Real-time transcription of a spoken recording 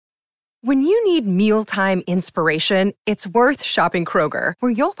When you need mealtime inspiration, it's worth shopping Kroger,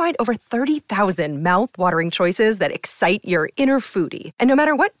 where you'll find over 30,000 mouth-watering choices that excite your inner foodie. And no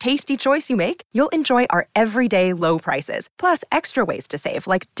matter what tasty choice you make, you'll enjoy our everyday low prices, plus extra ways to save,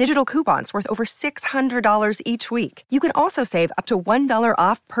 like digital coupons worth over $600 each week. You can also save up to $1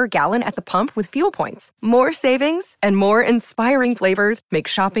 off per gallon at the pump with fuel points. More savings and more inspiring flavors make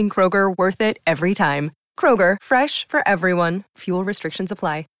shopping Kroger worth it every time. Kroger, fresh for everyone. Fuel restrictions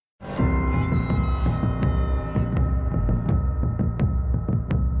apply.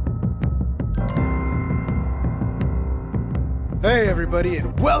 Hey, everybody,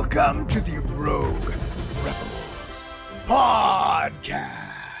 and welcome to the Rogue Rebels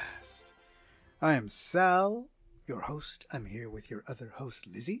podcast. I am Sal, your host. I'm here with your other host,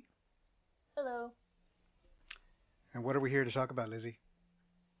 Lizzie. Hello. And what are we here to talk about, Lizzie?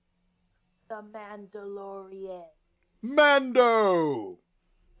 The Mandalorian. Mando!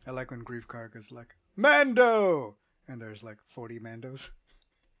 I like when Grief Karg is like, Mando! And there's like 40 Mandos.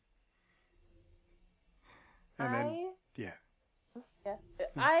 And then, yeah. Yeah,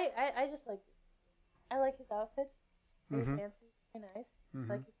 I just like. I like his outfits. Very fancy, very nice.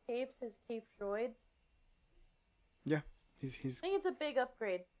 Like his cape droids. Yeah, he's. I think it's a big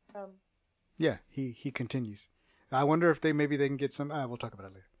upgrade from. Yeah, he continues. I wonder if maybe they can get some. We'll talk about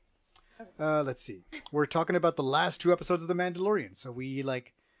it later. Okay. Let's see. We're talking about the last 2 episodes of The Mandalorian. So we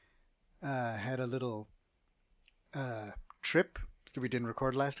had a little trip. So we didn't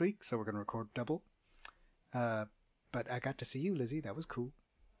record last week, so we're gonna record double. But I got to see you, Lizzie. That was cool.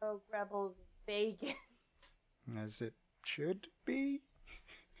 Oh, Rebels Vegas. As it should be.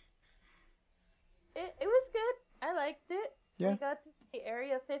 It was good. I liked it. Yeah. We got to see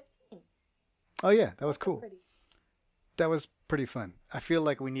Area 15. Oh, yeah. That was cool. Pretty. That was pretty fun. I feel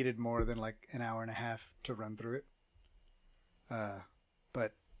like we needed more than like an hour and a half to run through it.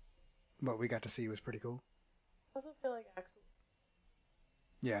 But what we got to see was pretty cool. I also feel like Axel.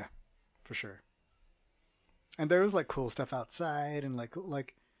 Yeah, for sure. And there was like cool stuff outside and like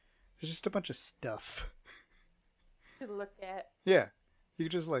there's just a bunch of stuff To look at. Yeah, you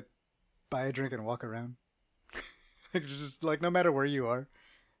could just like buy a drink and walk around. Like just like no matter where you are,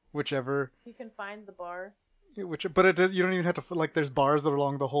 whichever you can find the bar. But it does, you don't even have to like. There's bars that are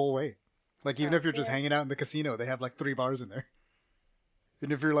along the whole way. Like even if you're just hanging out in the casino, they have like 3 bars in there.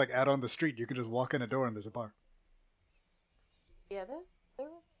 And if you're like out on the street, you can just walk in a door and there's a bar. Yeah,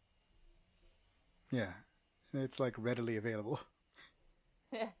 Yeah. It's like readily available.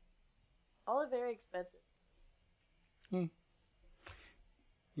 Yeah. All are very expensive.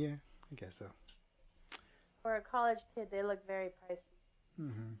 Yeah, I guess so. For a college kid, they look very pricey.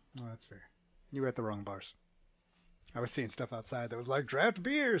 Well, that's fair. You were at the wrong bars. I was seeing stuff outside that was like draft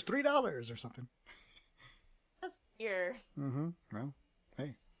beers, $3 or something. That's beer. Well,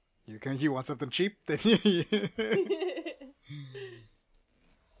 hey, you want something cheap? Then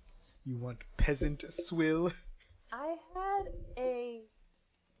you want peasant swill? I had a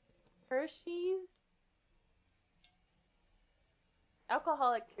Hershey's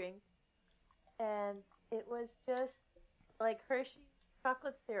alcoholic drink, and it was just like Hershey's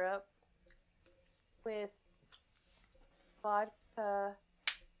chocolate syrup with vodka,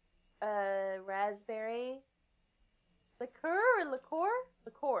 raspberry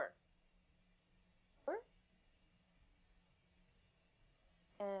liqueur.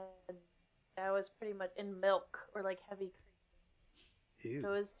 And that was pretty much in milk or like heavy cream. Ew.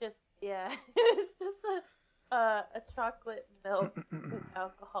 So it was just, yeah, it was just a chocolate milk with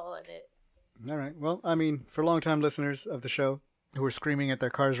alcohol in it. All right. Well, I mean, for long-time listeners of the show who are screaming at their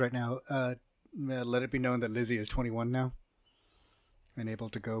cars right now, let it be known that Lizzie is 21 now and able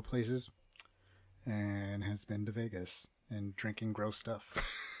to go places and has been to Vegas and drinking gross stuff.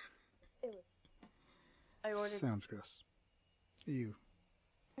 I ordered. Sounds gross. Ew.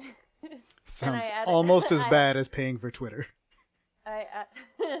 Sounds added, almost as bad as paying for Twitter. I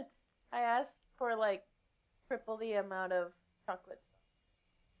asked for like triple the amount of chocolate.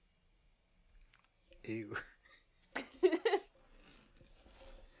 Ew.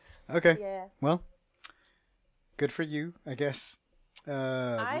 Okay. Yeah. Well, good for you, I guess.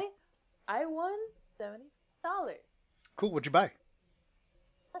 I won $70. Cool. What'd you buy?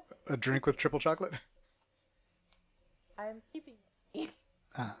 A drink with triple chocolate? I'm keeping it.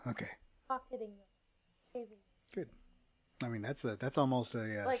 Ah, okay. Pocketing it. Saving it. Good. I mean, that's almost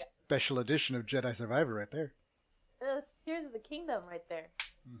a Like- special edition of Jedi Survivor right there. It's Tears of the Kingdom right there.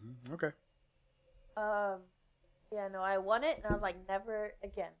 Okay. Yeah, no, I won it, and I was like, never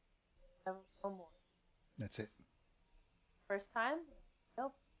again. Never, no more. That's it. First time?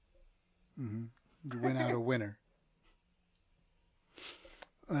 Nope. You went out a winner.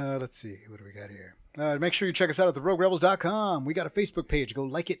 Let's see. What do we got here? Make sure you check us out at theroguerebels.com. We got a Facebook page. Go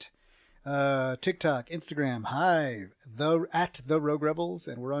like it. TikTok, Instagram, Hive, at The Rogue Rebels.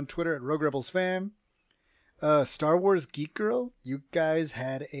 And we're on Twitter at Rogue Rebels Fam. Star Wars Geek Girl, you guys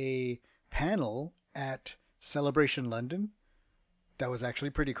had a panel at Celebration London. That was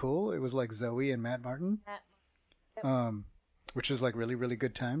actually pretty cool. It was like Zoe and Matt Martin. Which is like really, really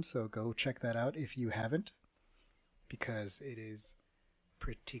good time. So go check that out if you haven't. Because it is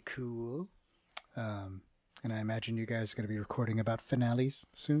pretty cool. And I imagine you guys are going to be recording about finales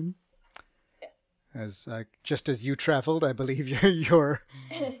soon. As just as you traveled, I believe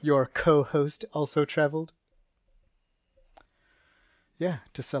your co-host also traveled. Yeah,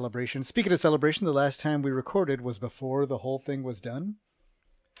 to Celebration. Speaking of Celebration, the last time we recorded was before the whole thing was done.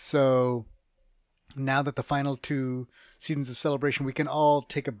 So now that the final 2 seasons of Celebration, we can all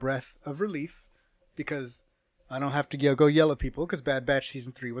take a breath of relief because I don't have to go yell at people because Bad Batch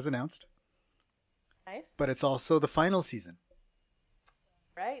Season 3 was announced. Nice. But it's also the final season.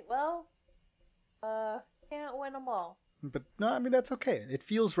 Right, well, can't win them all. But no, I mean, that's okay. It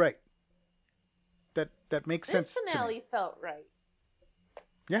feels right. That makes sense to me. This finale felt right.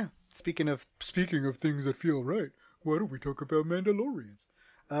 Yeah. Speaking of things that feel right, why don't we talk about Mandalorians?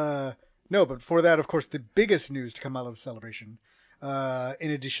 No, but for that, of course, the biggest news to come out of Celebration,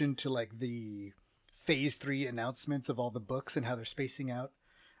 in addition to like the Phase 3 announcements of all the books and how they're spacing out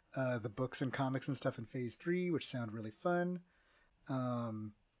the books and comics and stuff in Phase 3, which sound really fun,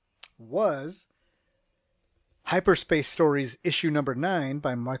 was Hyperspace Stories issue number 9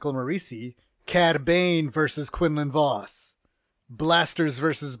 by Michael Morisi, Cad Bane versus Quinlan Voss. Blasters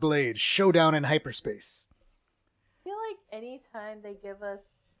versus Blade, showdown in hyperspace. I feel like anytime they give us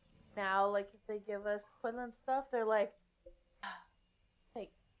now, like if they give us Quinlan stuff, they're like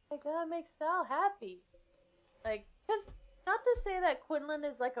I gotta make Sal happy. Like, cause not to say that Quinlan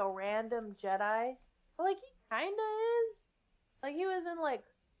is like a random Jedi, but like he kinda is. Like he was in like,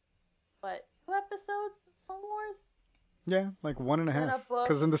 what, 2 episodes of Clone Wars? Yeah, like 1.5.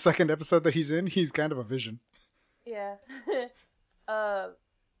 Because in the second episode that he's in, he's kind of a vision. Yeah.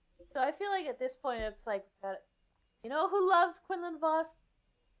 So I feel like at this point it's like, you know who loves Quinlan Voss?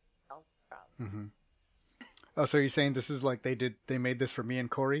 No problem. Mm-hmm. Oh, so you're saying this is like they made this for me and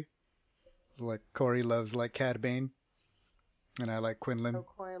Corey? It's like Corey loves like Cad Bane, and I like Quinlan. So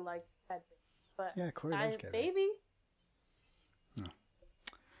Corey likes Cad Bane, but yeah, Corey likes Cad Bane. Baby. Oh.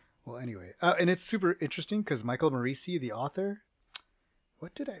 Well, anyway, and it's super interesting because Michael Morisi, the author,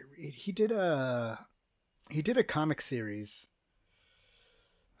 what did I read? He did a comic series.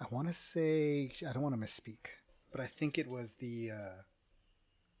 I want to say, I don't want to misspeak, but I think it was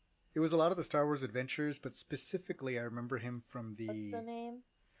it was a lot of the Star Wars adventures, but specifically I remember him from What's the name?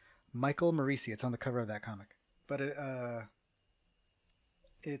 Michael Morisi. It's on the cover of that comic, but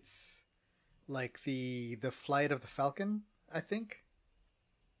it's like the Flight of the Falcon, I think.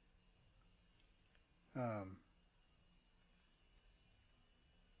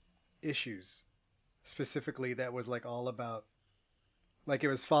 Issues specifically that was like all about, like it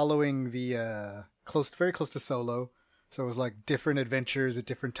was following the very close to Solo, so it was like different adventures at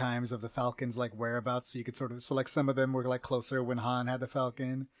different times of the Falcon's like whereabouts, so you could sort of select. Some of them were like closer when Han had the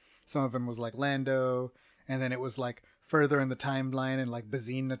Falcon, some of them was like Lando, and then it was like further in the timeline and like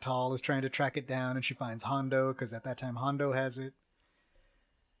Bazine Natal is trying to track it down and she finds Hondo because at that time Hondo has it.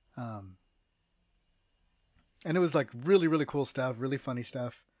 And it was like really, really cool stuff, really funny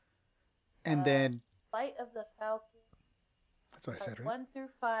stuff. And then Flight of the Falcon. That's what I said, right? 1 through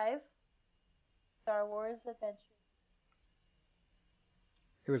 5. Star Wars Adventure.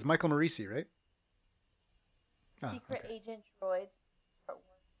 It was Michael Morisi, right? Secret Agent Droids. Part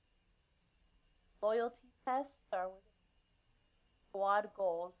 1. Loyalty Test. Star Wars. Squad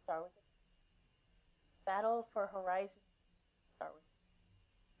Goals. Star Wars. Battle for Horizon. Star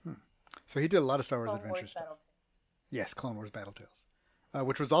Wars. So he did a lot of Star Wars Clone adventure Wars stuff. Battle. Yes, Clone Wars Battletails,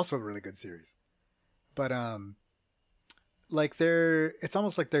 which was also a really good series. But like it's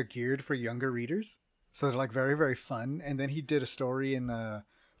almost like they're geared for younger readers, so they're like very, very fun. And then he did a story in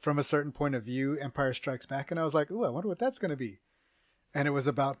From a Certain Point of View, Empire Strikes Back, and I was like, ooh, I wonder what that's gonna be. And it was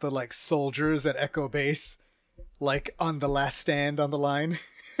about the like soldiers at Echo Base, like on the last stand on the line.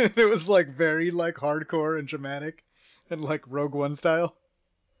 And it was like very like hardcore and dramatic, and like Rogue One style.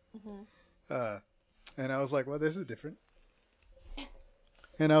 Mm-hmm. And I was like, well, this is different.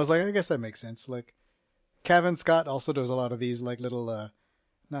 And I was like, I guess that makes sense. Like, Kevin Scott also does a lot of these, like, little,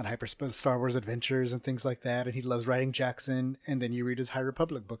 not hyperspace, Star Wars adventures and things like that. And he loves writing Jackson. And then you read his High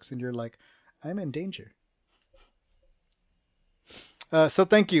Republic books and you're like, I'm in danger. So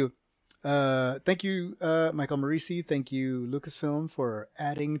thank you Thank you, Michael Marisi. Thank you, Lucasfilm, for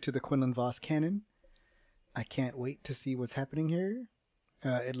adding to the Quinlan Vos canon. I can't wait to see what's happening here.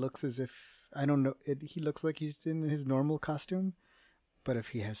 It looks as if, I don't know, he looks like he's in his normal costume, but if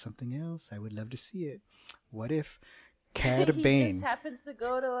he has something else, I would love to see it. What if Cad Bane... He just happens to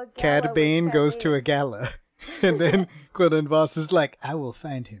go to a gala. Cad Bane goes to a gala, and then Quinlan Vos is like, I will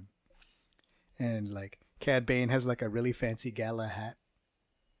find him. And like, Cad Bane has like a really fancy gala hat.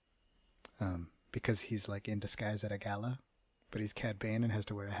 Because he's like in disguise at a gala, but he's Cad Bane and has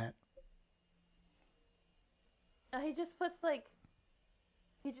to wear a hat. He just puts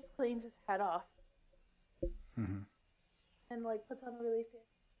he just cleans his hat off. Mm-hmm. And like puts on a really fancy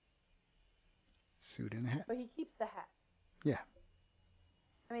suit and a hat. But he keeps the hat. Yeah.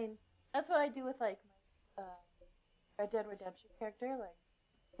 I mean, that's what I do with like my Red Dead Redemption character. Like,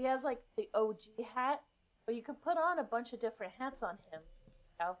 he has like the OG hat, but you can put on a bunch of different hats on him.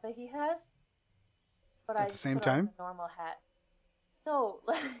 The outfit he has. But at the same time? The normal hat. No,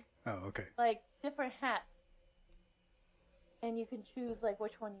 like. Oh, okay. Like different hats, and you can choose like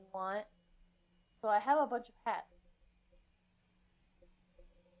which one you want. So I have a bunch of hats.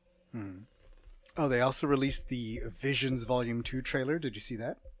 Hmm. Oh, they also released the Visions Volume 2 trailer. Did you see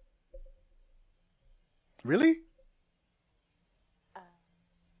that? Really?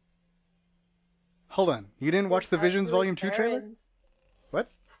 Hold on. You didn't watch the Visions Volume 2 trailer?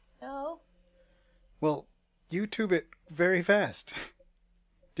 What? No. Well, YouTube it very fast.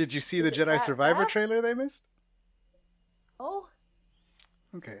 Did you see the Jedi Survivor trailer they missed? Oh.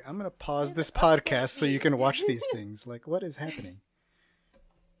 Okay, I'm going to pause this podcast so you can watch these things. Like, what is happening?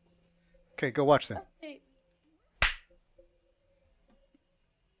 Okay, go watch them.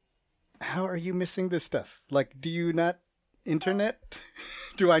 How are you missing this stuff? Like, do you not internet?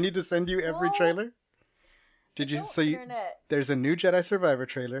 Do I need to send you every trailer? Did you? So you? There's a new Jedi Survivor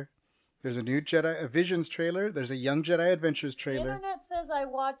trailer. There's a new a Visions trailer. There's a Young Jedi Adventures trailer. The internet says I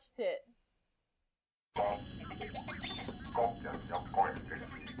watched it.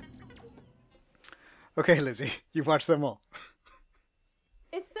 Okay, Lizzie, you watched them all.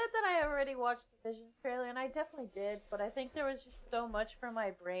 It said that I already watched the Visions trailer, and I definitely did, but I think there was just so much for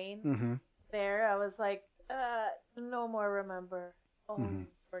my brain there. I was like, no more remember. Oh,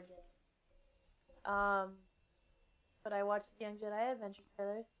 forget. But I watched the Young Jedi Adventure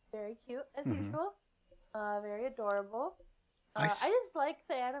trailers. Very cute, as usual. Very adorable. I just like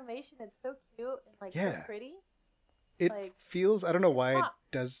the animation. It's so cute and like so pretty. It feels, I don't know why it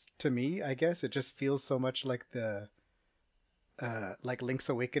does to me, I guess. It just feels so much like the like Link's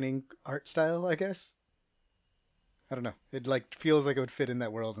Awakening art style, I guess. I don't know. It like feels like it would fit in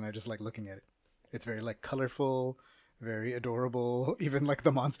that world, and I just like looking at it. It's very like colorful, very adorable. Even like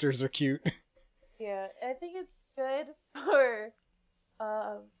the monsters are cute. Yeah, I think it's good for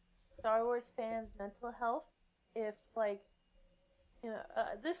Star Wars fans' mental health. If like,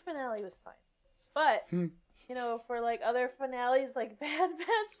 this finale was fine, but for like other finales like Bad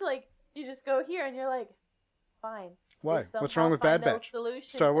Batch, like you just go here and you're like, fine. Why? What's wrong with Bad Batch?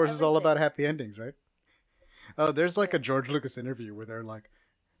 Star Wars is all about happy endings, right? Oh, there's like a George Lucas interview where they're like,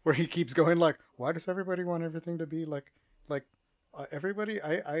 where he keeps going like, why does everybody want everything to be like everybody?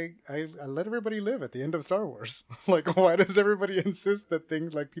 I let everybody live at the end of Star Wars. Like, why does everybody insist that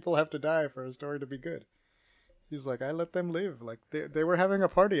things like people have to die for a story to be good? He's like, I let them live. Like they were having a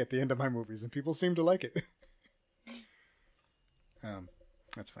party at the end of my movies, and people seem to like it.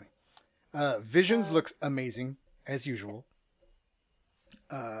 That's funny. Visions looks amazing as usual.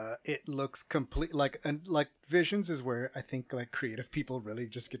 It looks complete like Visions is where I think like creative people really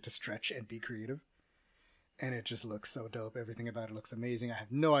just get to stretch and be creative, and it just looks so dope. Everything about it looks amazing. I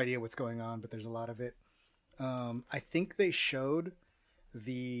have no idea what's going on, but there's a lot of it. I think they showed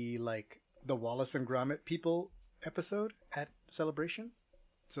the Wallace and Gromit people episode at Celebration,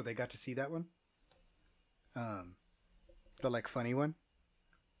 so they got to see that one. The like funny one.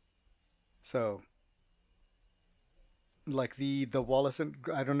 So, like the Wallace and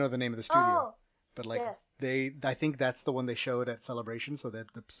I don't know the name of the studio, but like I think that's the one they showed at Celebration, so that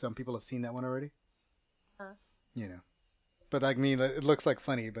some people have seen that one already. But I mean, it looks like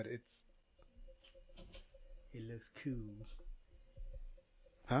funny, but it looks cool,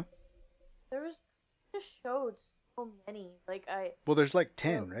 huh? There was just showed so many. Well, there's like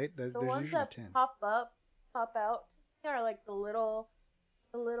 10, right? There's ones usually that 10. pop out are like the little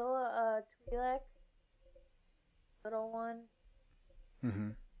Twi'lek, little one.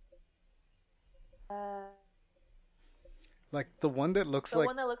 Like the one that looks the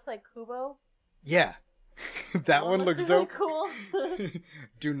one that looks like Kubo. Yeah. That one looks really dope. Cool.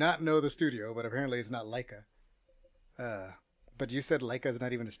 Do not know the studio, but apparently it's not Leica. But you said Leica's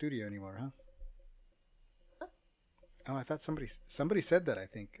not even a studio anymore, huh? Oh, I thought somebody said that, I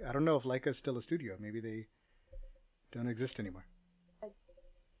think. I don't know if Leica's still a studio. Maybe they don't exist anymore.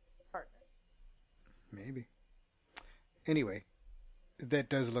 Partner. Maybe. Anyway, that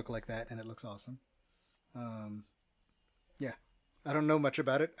does look like that, and it looks awesome. Yeah. I don't know much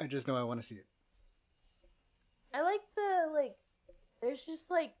about it. I just know I want to see it. I like there's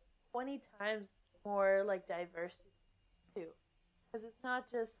just 20 times more diversity too, because it's not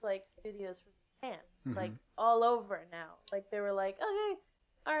just studios from Japan, Mm-hmm. all over now. They were okay,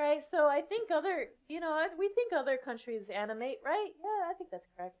 all right, so I think we think other countries animate, right? Yeah, I think that's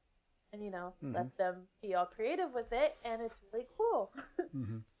correct. And Mm-hmm. let them be all creative with it, and it's really cool.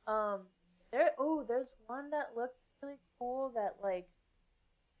 Mm-hmm. There's one that looked really cool that I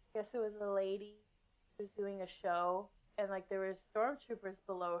guess it was a lady who was doing a show, and there was stormtroopers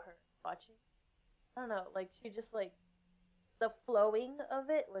below her watching. I don't know, she just the flowing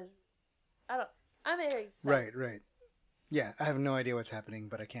of it was, I'm very excited. Right. Yeah, I have no idea what's happening,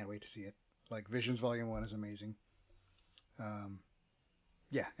 but I can't wait to see it. Visions Volume 1 is amazing.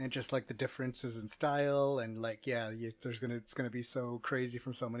 Yeah, and just the differences in style, and it's gonna be so crazy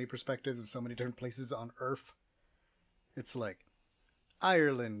from so many perspectives of so many different places on Earth. It's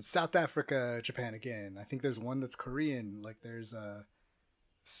Ireland, South Africa, Japan again. I think there's one that's Korean. There's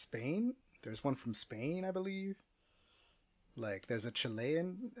Spain. There's one from Spain, I believe. There's a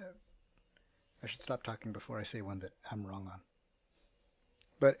Chilean. I should stop talking before I say one that I'm wrong on.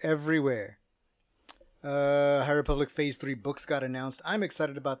 But everywhere. High Republic Phase 3 books got announced. I'm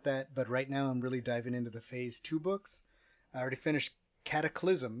excited about that, but right now I'm really diving into the Phase 2 books. I already finished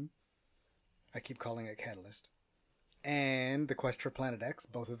Cataclysm. I keep calling it Catalyst. And The Quest for Planet X.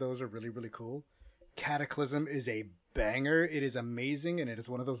 Both of those are really, really cool. Cataclysm is a banger. It is amazing, and it is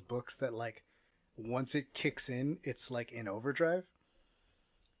one of those books that, once it kicks in, it's in overdrive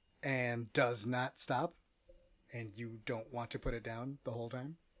and does not stop, and you don't want to put it down the whole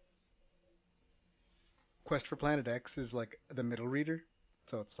time. Quest for Planet X is the middle reader,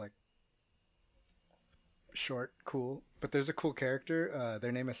 so it's short, cool. But there's a cool character.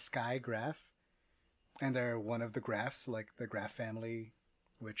 Their name is Sky Graph, and they're one of the Graphs, the Graph family,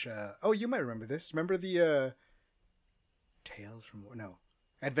 which you might remember this. Remember the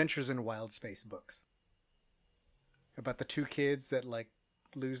Adventures in Wild Space books about the two kids that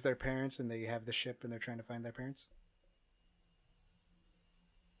lose their parents and they have the ship and they're trying to find their parents.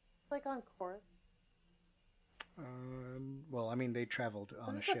 On course. Well, I mean, they traveled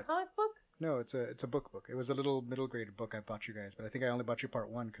on a ship. Is it a comic book? No, it's a book. It was a little middle grade book I bought you guys, but I think I only bought you part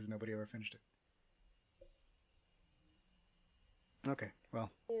 1 because nobody ever finished it. Okay,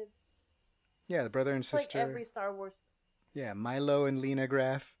 well. Yeah, the brother and sister. Every Star Wars. Yeah, Milo and Lena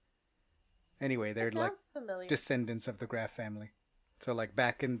Graff. Anyway, they're familiar. Descendants of the Graff family. So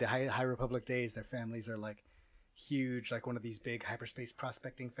back in the High Republic days, their families are huge, one of these big hyperspace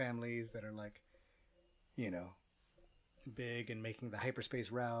prospecting families that are big and making the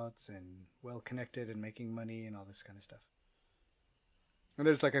hyperspace routes and well connected and making money and all this kind of stuff. And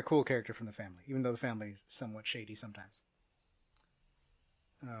there's a cool character from the family, even though the family is somewhat shady sometimes.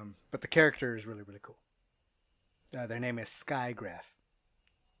 But the character is really, really cool. Their name is Sky Graph.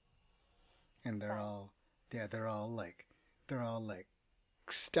 And they're all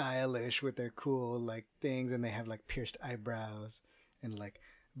stylish with their cool things, and they have pierced eyebrows and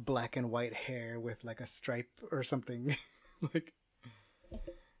black and white hair with a stripe or something.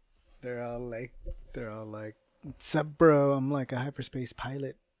 they're all what's up, bro? I'm a hyperspace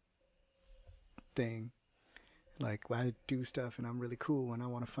pilot thing. I do stuff and I'm really cool and I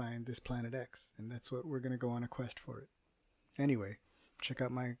want to find this Planet X, and that's what we're going to go on a quest for it. Anyway, check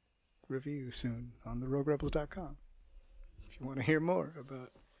out my review soon on theroguerebels.com if you want to hear more about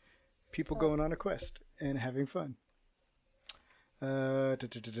people going on a quest and having fun.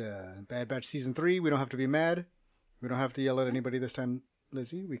 Bad Batch Season 3, we don't have to be mad. We don't have to yell at anybody this time,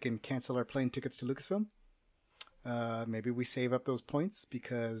 Lizzie. We can cancel our plane tickets to Lucasfilm. Maybe we save up those points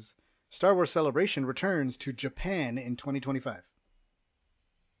because Star Wars Celebration returns to Japan in 2025.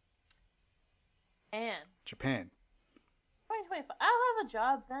 Japan. 2025. I'll have a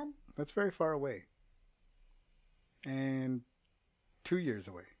job then. That's very far away. And 2 years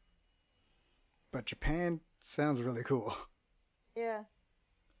away. But Japan sounds really cool. Yeah.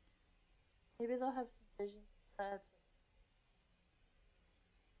 Maybe they'll have some visions.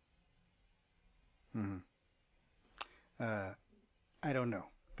 I don't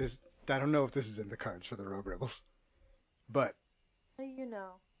know. I don't know if this is in the cards for the Rogue Rebels. But How do you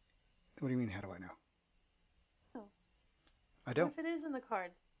know? What do you mean, how do I know? No. I don't. What if it is in the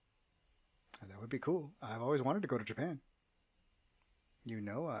cards? That would be cool. I've always wanted to go to Japan.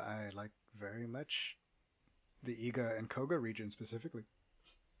 I like very much the Iga and Koga region specifically.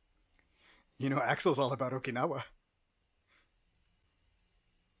 Axel's all about Okinawa.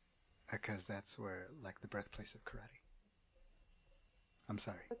 Because that's where, like, the birthplace of karate. I'm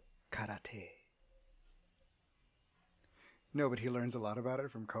sorry. Karate. No, but he learns a lot about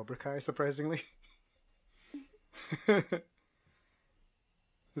it from Cobra Kai, surprisingly. Because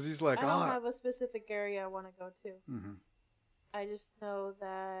he's like, I don't have a specific area I want to go to. Mm-hmm. I just know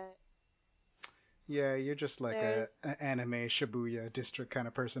that... Yeah, you're just like an anime Shibuya district kind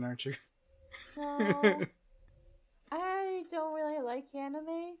of person, aren't you? No. I don't really like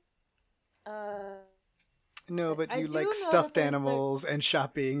anime. No, but you do like know stuffed that animals and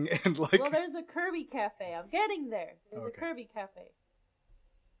shopping and like... Well, there's a Kirby cafe. I'm getting there. There's a Kirby cafe.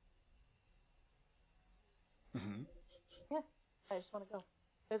 Mm-hmm. Yeah, I just want to go.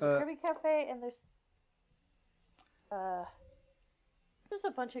 There's a Kirby cafe, and there's a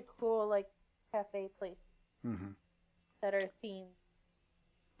bunch of cool like cafe places that are themed.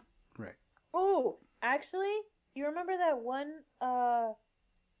 Right. Oh, actually, you remember that one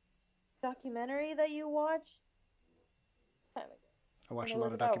documentary that you watched? I watch a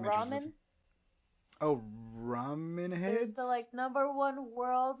lot of documentaries. Ramen. Oh, ramen heads? There's the like number one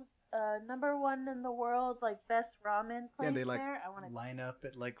in the world, like best ramen place. Yeah, they like there. I want to line up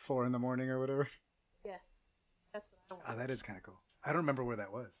at like 4 a.m. or whatever. Yes, that's what I want. Oh, that is kind of cool. I don't remember where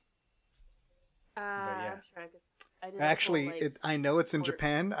that was. But yeah. I'm sure I did actually, whole, like, I know it's in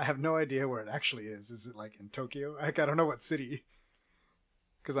Japan. I have no idea where it actually is. Is it like in Tokyo? I don't know what city.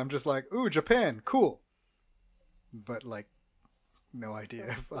 Because I'm just like, ooh, Japan, cool. But like, no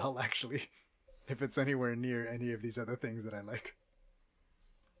idea if it's anywhere near any of these other things that I like.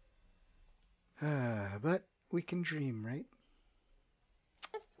 But we can dream, right?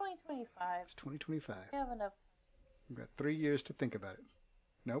 It's 2025. It's 2025. We have enough. We've got 3 years to think about it.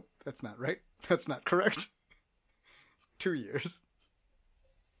 Nope, that's not right. That's not correct. 2 years.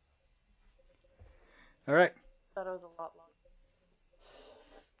 All right. Thought it was a lot longer.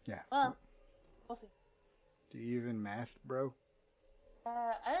 Yeah. Well, we'll see. Do you even math, bro?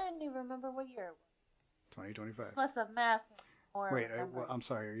 I didn't even remember what year it was. 2025. It's less of math. More Wait, well, I'm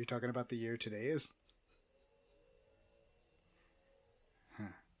sorry. Are you talking about the year today is?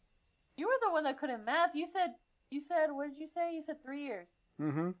 Huh. You were the one that couldn't math. You said, what did you say? You said 3 years.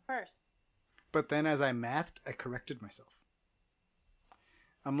 Mm-hmm. First. But then as I mathed, I corrected myself.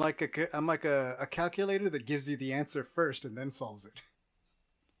 I'm like a calculator that gives you the answer first and then solves it.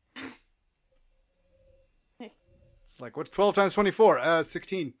 It's like, what's 12 times 24?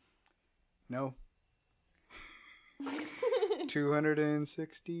 16. No.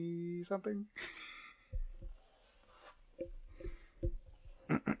 260 something?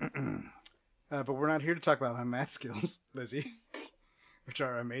 But we're not here to talk about my math skills, Lizzie. Which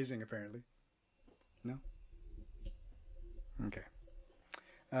are amazing, apparently. No? Okay.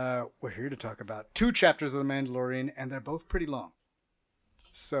 We're here to talk about 2 chapters of The Mandalorian, and they're both pretty long.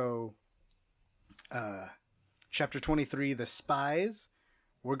 So, Chapter 23, The Spies.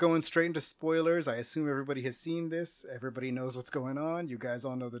 We're going straight into spoilers. I assume everybody has seen this. Everybody knows what's going on. You guys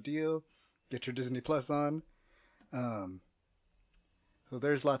all know the deal. Get your Disney Plus on. So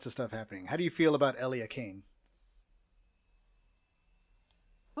there's lots of stuff happening. How do you feel about Elia Kane?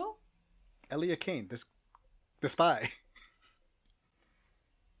 Who? Elia Kane, the spy.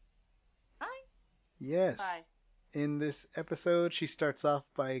 Hi. Yes. Hi. In this episode, she starts off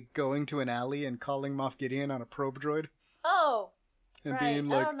by going to an alley and calling Moff Gideon on a probe droid. Oh, and right. being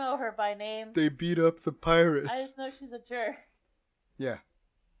like, I don't know her by name. They beat up the pirates. I just know she's a jerk. Yeah.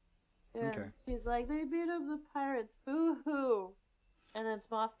 Yeah. Okay. She's like, they beat up the pirates. Boo-hoo. And then it's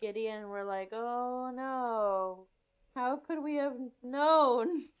Moff Gideon. We're like, oh no. How could we have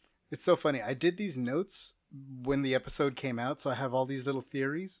known? It's so funny. I did these notes when the episode came out, so I have all these little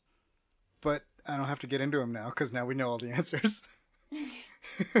theories. But I don't have to get into them now, because now we know all the answers.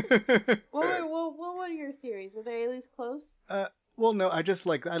 What were your theories? Were they at least close? Well, no, I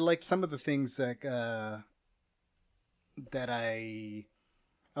liked some of the things that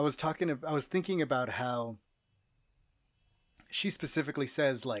I was thinking about how she specifically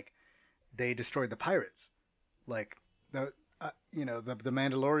says, like, they destroyed the pirates. Like, the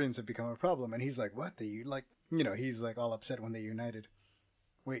Mandalorians have become a problem. And he's like, what? He's like all upset when they united.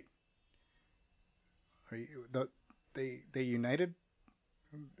 Wait. They united?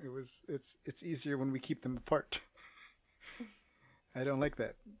 It's easier when we keep them apart. I don't like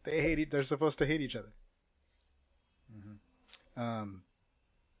that. They're supposed to hate each other. Mm-hmm.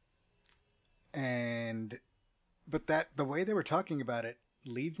 But the way they were talking about it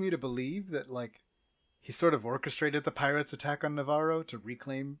leads me to believe that, like, he sort of orchestrated the pirates' attack on Navarro to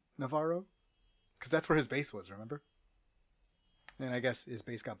reclaim Navarro. Because that's where his base was, remember? And I guess his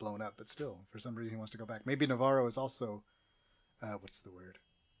base got blown up, but still, for some reason he wants to go back. Maybe Navarro is also, what's the word?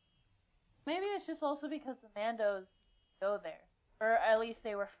 Maybe it's just also because the Mandos go there. Or at least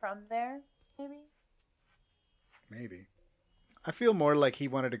they were from there, maybe? Maybe. I feel more like he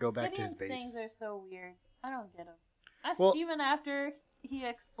wanted to go back to his base. Things are so weird. I don't get them. Even after he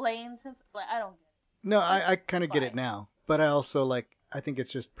explains his... I don't get it. No, I kind of get it now. But I also, I think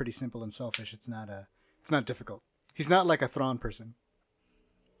it's just pretty simple and selfish. It's not difficult. He's not like a Thrawn person.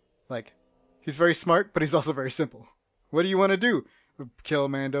 He's very smart, but he's also very simple. What do you want to do? Kill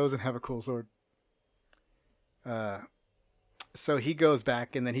Mandos and have a cool sword. So he goes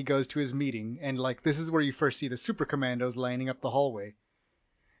back, and then he goes to his meeting, and this is where you first see the super commandos lining up the hallway.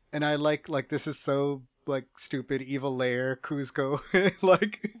 And I like this is so stupid, evil lair, Kuzco,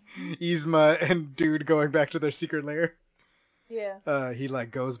 Yzma and dude going back to their secret lair. Yeah. He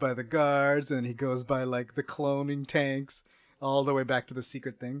goes by the guards, and he goes by the cloning tanks, all the way back to the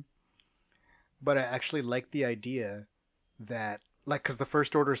secret thing. But I actually like the idea that, because the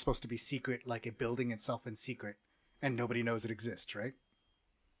First Order is supposed to be secret, a building itself in secret, and nobody knows it exists, right?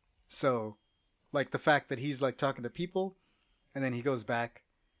 So, the fact that he's talking to people, and then he goes back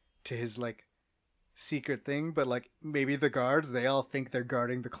to his secret thing, but maybe the guards, they all think they're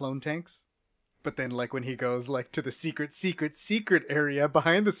guarding the clone tanks. But then when he goes to the secret area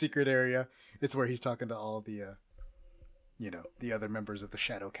behind the secret area, it's where he's talking to all the the other members of the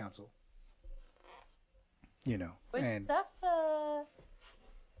Shadow Council. Which and that's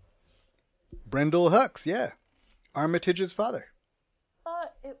Brendel Hux, yeah. Armitage's father. I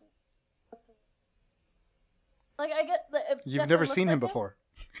get that. You've never seen him before.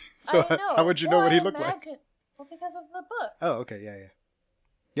 So how would you know what he looked like? Well, because of the book. Oh, okay, yeah.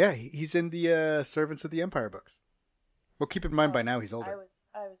 Yeah, he's in the Servants of the Empire books. Well, keep in mind by now he's older.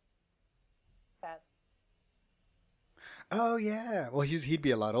 I was fast. Oh, yeah. Well, he'd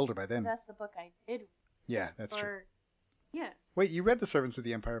be a lot older by then. That's the book I did. Yeah, that's true. Yeah. Wait, you read the Servants of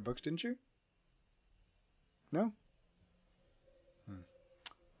the Empire books, didn't you? No?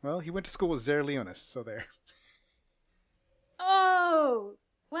 Well, he went to school with Zer Leonis, so there. Oh,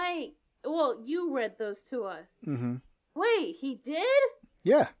 wait. Well, you read those to us. Mm-hmm. Wait, he did?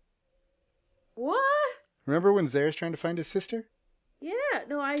 Yeah. What? Remember when Zer's trying to find his sister? Yeah,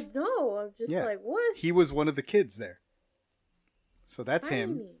 no, I know. I'm just what? He was one of the kids there. So that's Tiny.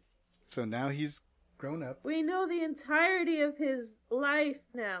 him. So now he's grown up. We know the entirety of his life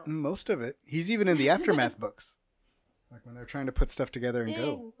now. Most of it. He's even in the Aftermath books. When they're trying to put stuff together and Dang,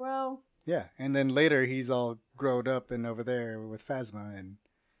 go. Bro. Yeah, and then later he's all grown up and over there with Phasma and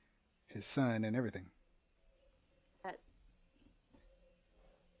his son and everything. That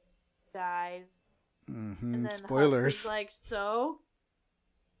dies. Mm-hmm. And then Spoilers. Hux is so?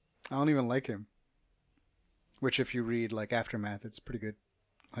 I don't even like him. Which if you read Aftermath, it's pretty good.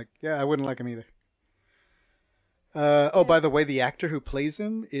 I wouldn't like him either. Oh, by the way, the actor who plays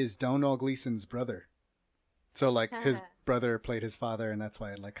him is Domhnall Gleeson's brother. So, his brother played his father, and that's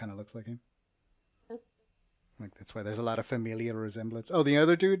why it, kind of looks like him. That's why there's a lot of familial resemblance. Oh, the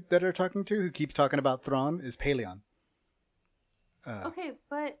other dude that they're talking to, who keeps talking about Thrawn, is Paleon. Okay,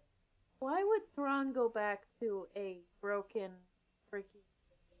 but why would Thrawn go back to a broken, freaky...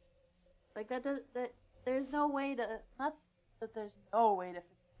 there's no way to... Not that there's no way to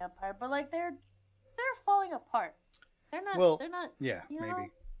fix the Empire, but, they're falling apart. They're not... Well, they're not... yeah, maybe. Know?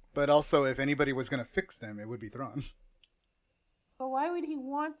 But also, if anybody was going to fix them, it would be Thrawn. But why would he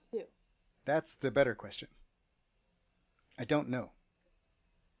want to? That's the better question. I don't know.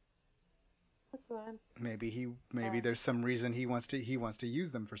 That's what I'm... Maybe there's some reason he wants to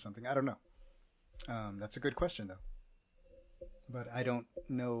use them for something. I don't know. That's a good question though. But I don't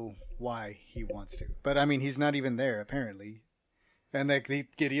know why he wants to. But I mean, he's not even there apparently. And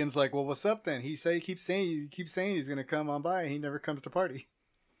Gideon's like, "Well, what's up then?" He keeps saying he's gonna come on by, and he never comes to party.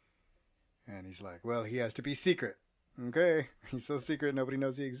 And he's like, "Well, he has to be secret." Okay, he's so secret nobody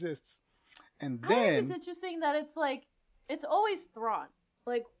knows he exists. And then I think it's interesting that it's always Thrawn.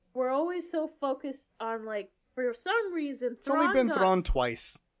 We're always so focused on for some reason. It's only been Thrawn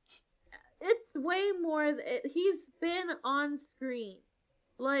twice. It's way more. He's been on screen.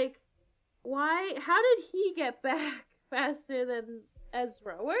 Why? How did he get back faster than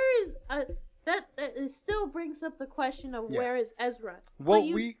Ezra? Where is that? It still brings up the question of where is Ezra? Well, but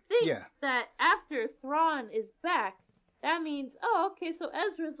you think that after Thrawn is back, that means okay, so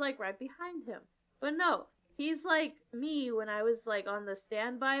Ezra's right behind him. But no, he's like me when I was on the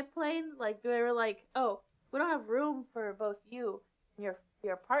standby plane. They were we don't have room for both you and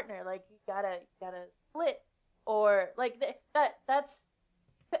your partner. You gotta split, or like that's.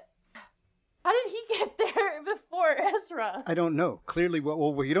 How did he get there before Ezra? I don't know. Clearly,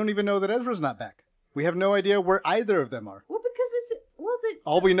 well, we don't even know that Ezra's not back. We have no idea where either of them are. Well, because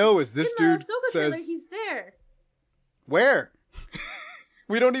all we know is this dude says he's there. Where?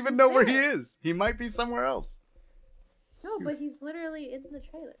 We don't even know where he is. He might be somewhere else. No, but he's literally in the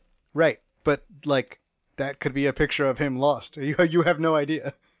trailer. Right, but like that could be a picture of him lost. You have no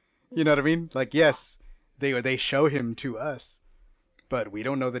idea. You know what I mean? Like, yes, they show him to us, but we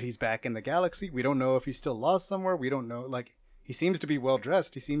don't know that he's back in the galaxy. We don't know if he's still lost somewhere. We don't know. Like, he seems to be well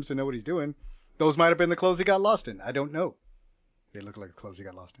dressed. He seems to know what he's doing. Those might have been the clothes he got lost in. I don't know. They look like the clothes he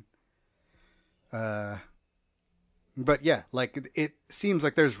got lost in. But yeah, like it seems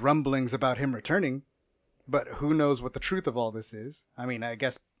like there's rumblings about him returning, but who knows what the truth of all this is? I mean, I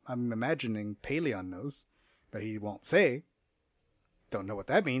guess I'm imagining Paleon knows, but he won't say. Don't know what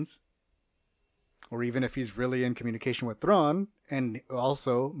that means. Or even if he's really in communication with Thrawn, and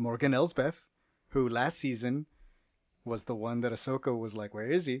also Morgan Elsbeth, who last season was the one that Ahsoka was like, where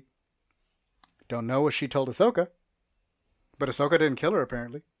is he? Don't know what she told Ahsoka. But Ahsoka didn't kill her,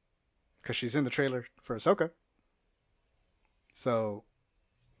 apparently. Because she's in the trailer for Ahsoka. So,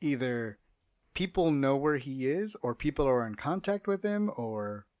 either people know where he is, or people are in contact with him,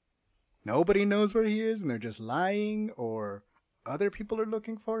 or nobody knows where he is and they're just lying, or other people are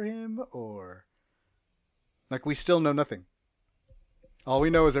looking for him, or... Like, we still know nothing. All we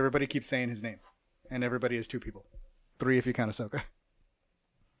know is everybody keeps saying his name. And everybody is 2 people. 3 if you count Ahsoka.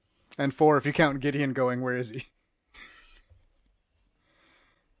 And 4 if you count Gideon going, where is he?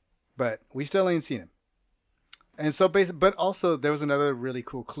 But we still ain't seen him. And so but also there was another really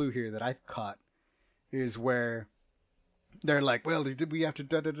cool clue here that I caught, is where they're like, well, we have to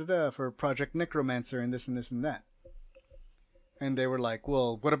da-da-da-da for Project Necromancer and this and this and that. And they were like,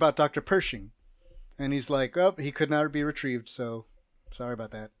 well, what about Dr. Pershing? And he's like, oh, he could not be retrieved, so sorry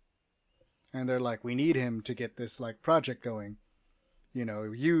about that. And they're like, we need him to get this like project going. You know,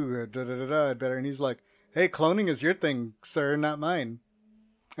 you da-da-da-da better. And he's like, hey, cloning is your thing, sir, not mine.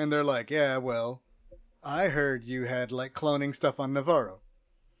 And they're like, yeah, well, I heard you had, like, cloning stuff on Navarro.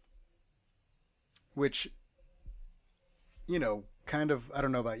 Which, you know, kind of, I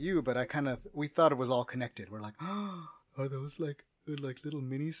don't know about you, but we thought it was all connected. We're like, oh, are those, like little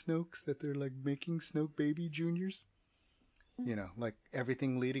mini Snokes that they're, like, making Snoke baby juniors? You know, like,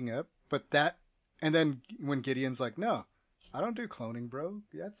 everything leading up. But that, and then when Gideon's like, no, I don't do cloning, bro.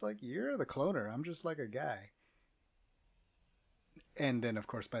 That's like, you're the cloner. I'm just like a guy. And then, of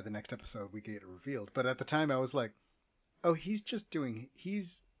course, by the next episode, we get it revealed. But at the time, I was like, oh, he's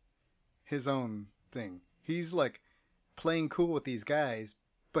his own thing. He's, like, playing cool with these guys,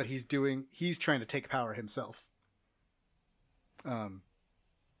 but he's trying to take power himself. And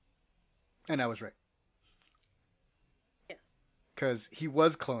I was right. Yeah. Because he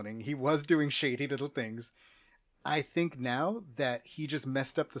was cloning. He was doing shady little things. I think now that he just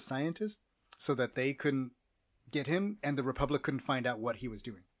messed up the scientists so that they couldn't get him, and the Republic couldn't find out what he was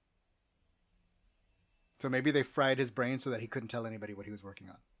doing. So maybe they fried his brain so that he couldn't tell anybody what he was working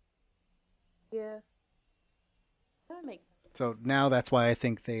on. Yeah. That makes sense. So now that's why I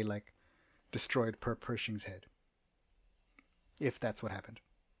think they, like, destroyed Pershing's head. If that's what happened.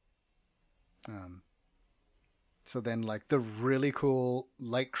 So then, like, the really cool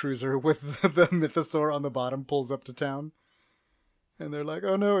light cruiser with the mythosaur on the bottom pulls up to town. And they're like,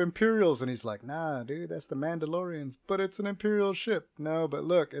 oh no, Imperials. And he's like, nah, dude, that's the Mandalorians. But it's an Imperial ship. No, but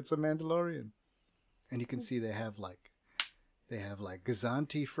look, it's a Mandalorian. And you can see they have like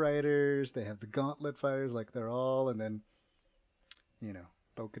Gazanti fighters. They have the Gauntlet fighters. Like, they're all, and then, you know,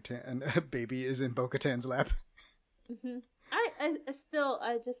 Bo-Katan, and baby is in Bo-Katan's lap. Mm-hmm.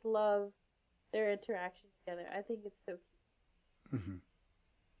 I just love their interaction together. I think it's so cute. Mm-hmm.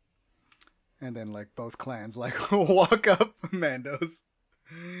 And then, like, both clans, like, walk up Mandos.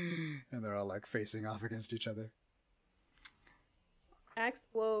 And they're all, like, facing off against each other. Axe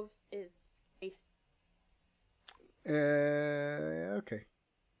Woves is racist. Okay.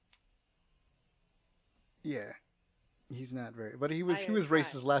 Yeah. He's not very... But he was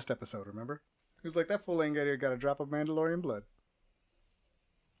racist last episode, remember? He was like, that fool ain't got a drop of Mandalorian blood.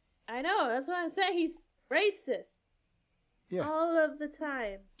 I know, that's what I'm saying. He's racist. Yeah. All of the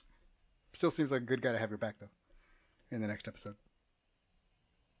time. Still seems like a good guy to have your back, though, in the next episode.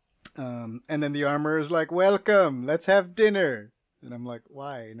 And then the armorer is like, welcome, let's have dinner. And I'm like,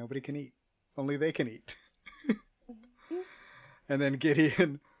 why? Nobody can eat. Only they can eat. And then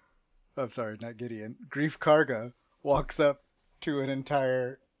Gideon, I'm sorry, not Gideon, Grief Karga walks up to an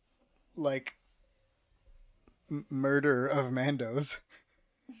entire, like, murder of Mandos.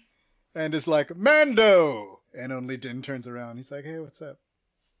 and is like, Mando! And only Din turns around. He's like, hey, what's up?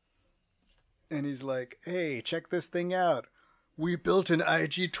 And he's like, hey, check this thing out. We built an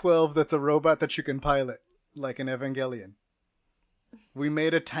IG-12 that's a robot that you can pilot, like an Evangelion. We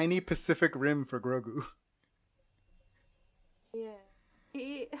made a tiny Pacific Rim for Grogu. Yeah.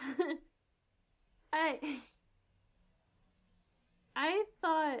 I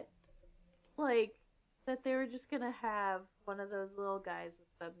thought, like, that they were just gonna have one of those little guys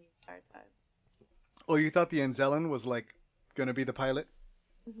with them the entire time. Oh, you thought the Anzellan was, like, gonna be the pilot?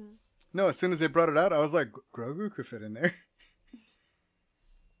 Mm-hmm. No, as soon as they brought it out, I was like, Grogu could fit in there.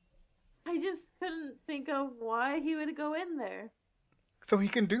 I just couldn't think of why he would go in there. So he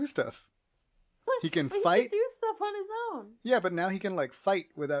can do stuff. He can fight. He can do stuff on his own. Yeah, but now he can, like, fight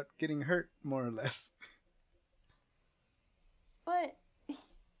without getting hurt, more or less. But...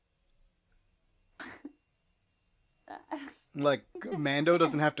 Like, Mando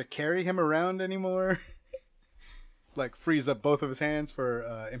doesn't have to carry him around anymore. Like, frees up both of his hands for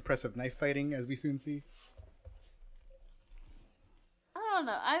impressive knife fighting, as we soon see. I don't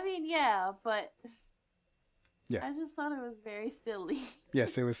know. I mean, yeah, but... Yeah. I just thought it was very silly.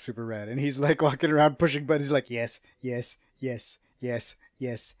 Yes, it was super rad. And he's, like, walking around pushing buttons. He's like, yes, yes, yes, yes,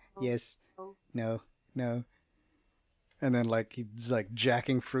 yes, yes, no, no. And then, like, he's, like,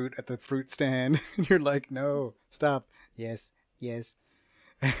 jacking fruit at the fruit stand. And you're like, no, stop. Yes, yes.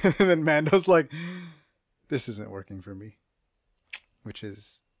 And then Mando's like, this isn't working for me. Which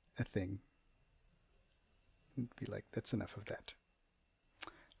is a thing. It'd be like, that's enough of that.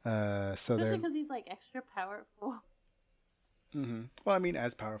 Especially because he's, like, extra powerful. Mm-hmm. Well, I mean,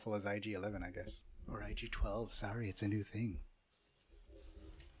 as powerful as IG-11, I guess. Or IG-12. Sorry, it's a new thing.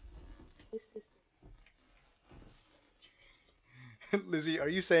 Lizzie, are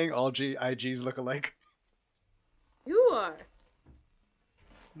you saying all IGs look alike? You are.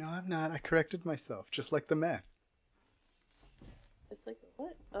 No, I'm not. I corrected myself, just like the math. Just like the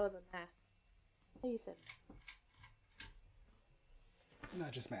what? Oh, the math. Oh, you said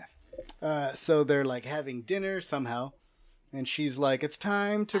Not just math. So they're, like, having dinner somehow, and she's like, it's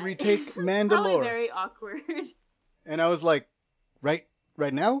time to retake Mandalore. Probably very awkward. And I was like, right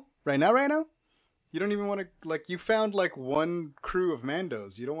now? Right now? You don't even want to, like, you found, like, one crew of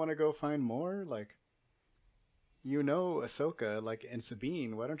Mandos. You don't want to go find more? Like, you know Ahsoka, like, and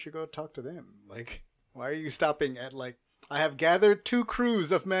Sabine. Why don't you go talk to them? Like, why are you stopping at, like, I have gathered 2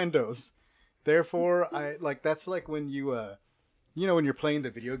 crews of Mandos. Therefore, that's like when you know, when you're playing the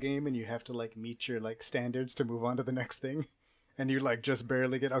video game and you have to, like, meet your, like, standards to move on to the next thing. And you, like, just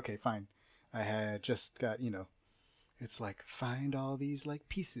barely get, okay, fine. I had just got, you know, it's like, find all these, like,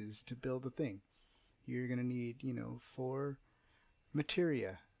 pieces to build the thing. You're going to need, you know, 4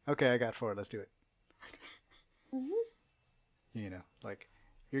 materia. Okay, I got 4. Let's do it. Mm-hmm. You know, like,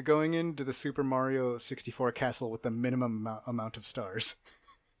 you're going into the Super Mario 64 castle with the minimum amount of stars.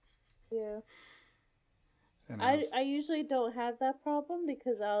 Yeah. And I usually don't have that problem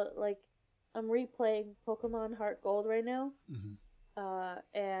because I'm replaying Pokemon Heart Gold right now. Mm-hmm.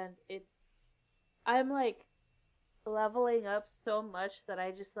 And I'm, like, leveling up so much that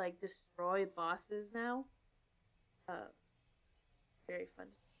I just, like, destroy bosses now. Very fun.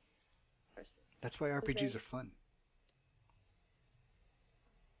 That's why RPGs are fun.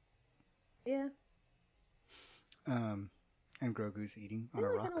 Yeah. And Grogu's eating on a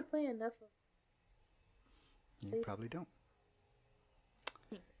rock. I don't play enough of. You probably don't.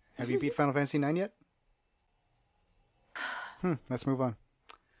 Have you beat Final Fantasy IX yet? Let's move on.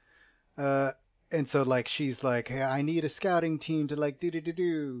 And so, like, she's like, hey, I need a scouting team to, like,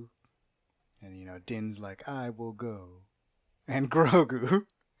 do. And, you know, Din's like, I will go. And Grogu.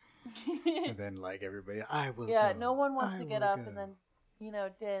 And then, like, everybody, I will go. Yeah, no one wants to get up, and then, you know,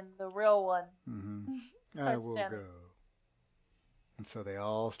 Din, the real one. Mm-hmm. I will go. And so they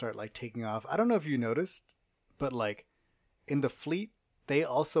all start, like, taking off. I don't know if you noticed, but, like, in the fleet, they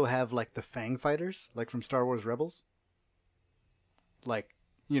also have, like, the Fang fighters, like, from Star Wars Rebels. Like,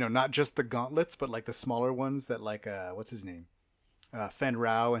 you know, not just the gauntlets, but, like, the smaller ones that, like, what's his name? Fen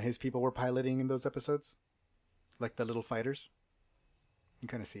Rao and his people were piloting in those episodes. Like, the little fighters. You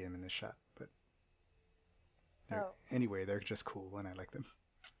can kind of see him in this shot, but... Anyway, they're just cool, and I like them.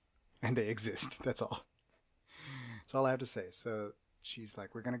 And they exist, that's all. That's all I have to say. So, she's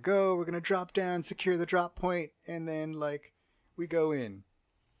like, we're gonna drop down, secure the drop point, and then, like, we go in.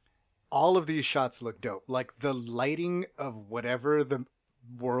 All of these shots look dope. Like, the lighting of whatever the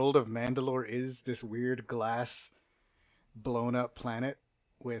world of Mandalore is, this weird glass, blown-up planet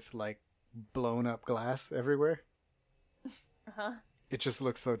with, like, blown-up glass everywhere. Uh-huh. It just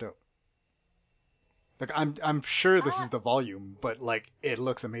looks so dope. Like, I'm sure this is the volume, but, like, it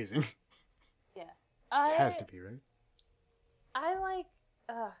looks amazing. It has to be, right? I like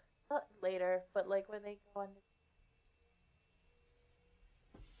not later, but like when they go on.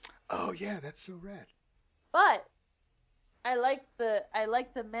 Oh yeah, that's so rad. But I like the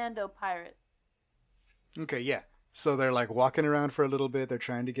Mando pirates. Okay, yeah. So they're like walking around for a little bit. They're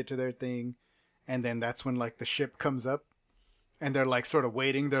trying to get to their thing, and then that's when like the ship comes up, and they're like sort of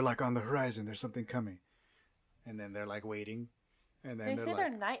waiting. They're like on the horizon. There's something coming, and then they're like waiting, and then They say like, they're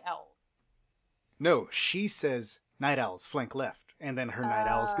night owls. no, she says night owls flank left, and then her night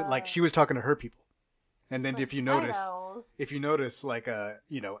owls like she was talking to her people, and then Like if you night notice, owls. like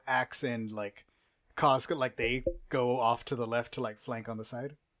Axe and like Cos, like they go off to the left to like flank on the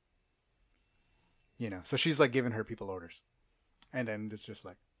side. So she's like giving her people orders. And then it's just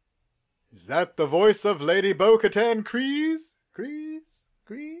like, is that the voice of Lady Bo-Katan Kryze? Kryze?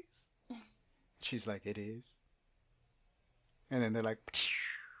 She's like, it is. And then they're like,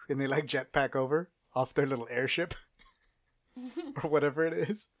 and they like jetpack over off their little airship or whatever it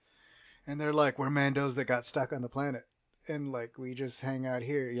is. And they're like, we're Mandos that got stuck on the planet. And like, we just hang out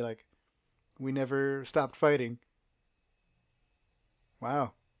here. You're like, we never stopped fighting.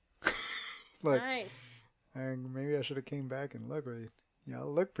 Wow. It's like, Nice. maybe I should have came back and look.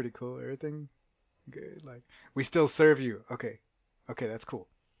 Y'all look pretty cool. Everything good. Like, we still serve you. Okay, that's cool.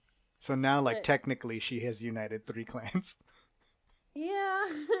 So now, like, technically, she has united 3 clans. Yeah,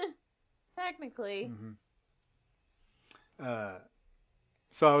 technically. Mm-hmm.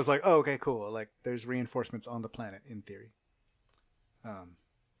 So I was like, oh, okay, cool. Like, there's reinforcements on the planet in theory.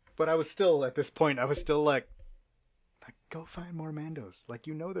 But I was still at this point. I was still like, go find more Mandos. Like,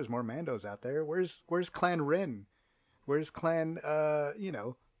 there's more Mandos out there. Where's Clan Ren? Where's Clan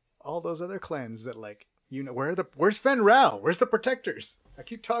all those other clans that like where's Fen Rao? Where's the Protectors? I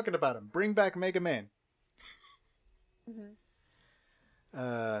keep talking about them. Bring back Mega Man.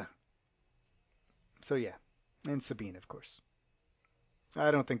 So yeah, and Sabine, of course. I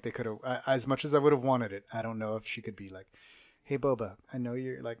don't think they could have, as much as I would have wanted it. I don't know if she could be like, hey Boba, I know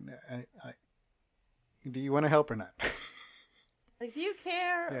you're like, do you want to help or not? Like, do you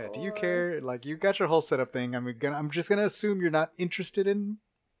care? Yeah, do you care? Like, you got your whole setup thing. I'm just gonna assume you're not interested in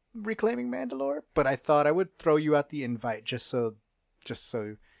reclaiming Mandalore, but I thought I would throw you out the invite just in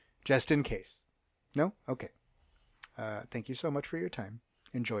case. No? Okay. Thank you so much for your time.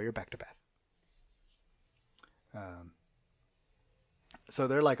 Enjoy your back to bath. So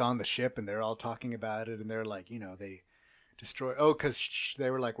they're like on the ship and they're all talking about it, and they're like, they destroy. Oh, because they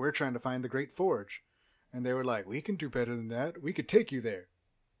were like, we're trying to find the Great Forge. And they were like, we can do better than that. We could take you there.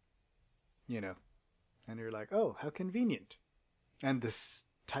 And you're like, oh, how convenient. And this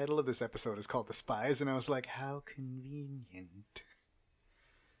title of this episode is called The Spies. And I was like, how convenient.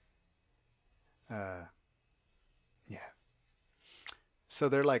 Yeah. So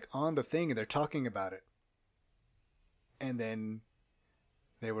they're like on the thing and they're talking about it. And then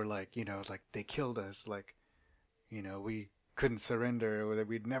they were like, like they killed us. Like, we couldn't surrender, or that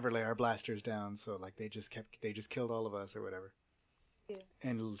we'd never lay our blasters down, so like they just killed all of us or whatever. Yeah.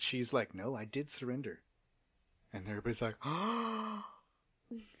 And she's like, no, I did surrender. And everybody's like, oh,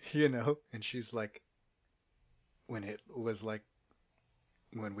 and she's like, when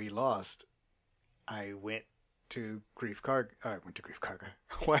we lost, I went to Grief Karga.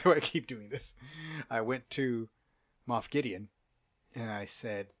 Why do I keep doing this? I went to Moff Gideon and I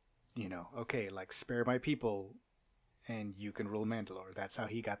said, okay, like, spare my people and you can rule Mandalore. That's how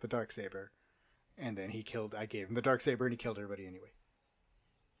he got the Darksaber. And then I gave him the Darksaber and he killed everybody anyway.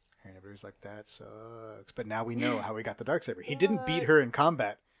 And everybody's like, that sucks. But now we know how he got the Darksaber. He didn't beat her in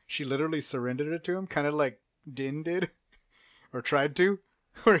combat. She literally surrendered it to him, kind of like Din did. Or tried to.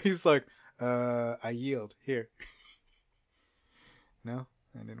 Where he's like, I yield. Here. No?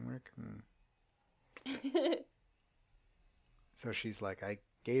 That didn't work? So she's like, I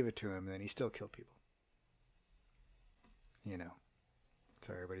gave it to him, and then he still killed people.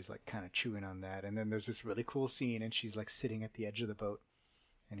 So everybody's like kind of chewing on that. And then there's this really cool scene, and she's like sitting at the edge of the boat.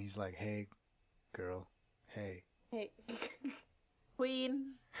 And he's like, hey, girl. Hey. Hey.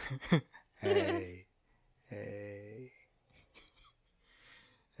 Queen. Hey.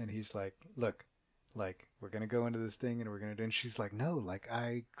 And he's like, look, like, we're going to go into this thing and we're going to do. And she's like, no, like,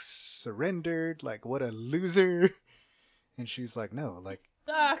 I surrendered. Like, what a loser. And she's like, no, like,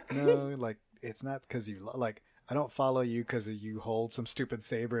 Suck. No, like, it's not because you, like, I don't follow you because you hold some stupid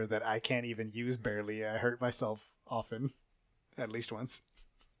saber that I can't even use barely. I hurt myself often. At least once.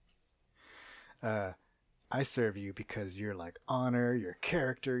 I serve you because you're like honor, your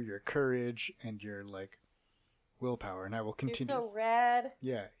character, your courage, and your like willpower, and I will continue. You're so rad.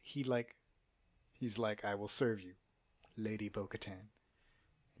 Yeah, he's like, I will serve you, Lady Bo-Katan.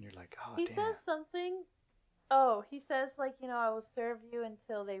 And And you're like, oh, He damn. says something. Oh, he says, like, I will serve you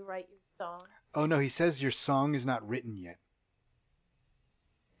until they write your song. Oh, no, he says your song is not written yet.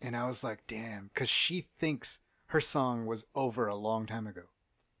 And I was like, damn, because she thinks her song was over a long time ago.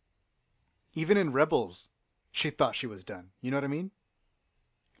 Even in Rebels, she thought she was done. You know what I mean?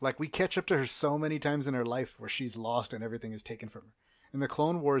 Like, we catch up to her so many times in her life where she's lost and everything is taken from her. In the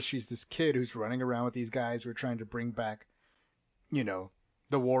Clone Wars, she's this kid who's running around with these guys who are trying to bring back,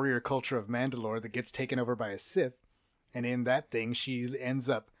 the warrior culture of Mandalore that gets taken over by a Sith. And in that thing, she ends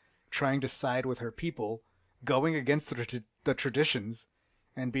up trying to side with her people, going against the traditions,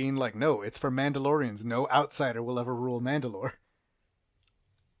 and being like, no, it's for Mandalorians. No outsider will ever rule Mandalore.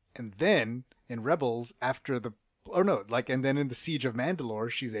 And then, in Rebels, and then in the Siege of Mandalore,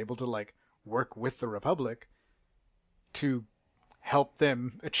 she's able to, like, work with the Republic to help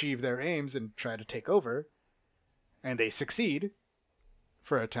them achieve their aims and try to take over. And they succeed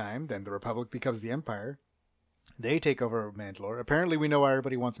for a time. Then the Republic becomes the Empire. They take over Mandalore. Apparently we know why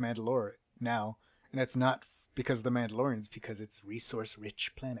everybody wants Mandalore now. And it's not because of the Mandalorians, because it's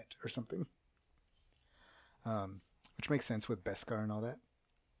resource-rich planet or something. Which makes sense with Beskar and all that.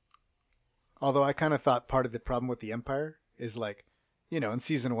 Although I kind of thought part of the problem with the Empire is, like, in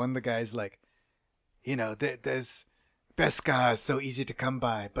season 1, the guy's like, there's Beskar is so easy to come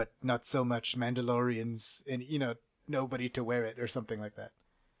by, but not so much Mandalorians and, nobody to wear it or something like that.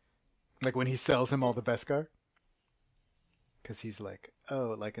 Like when he sells him all the Beskar. Because he's like,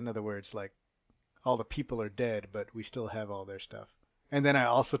 oh, like, in other words, like, all the people are dead, but we still have all their stuff. And then I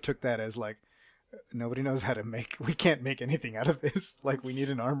also took that as, like, nobody knows how to we can't make anything out of this. Like, we need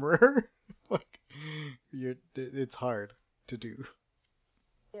an armorer. Like, it's hard to do.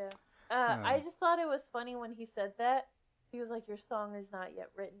 Yeah. I just thought it was funny when he said that. He was like, your song is not yet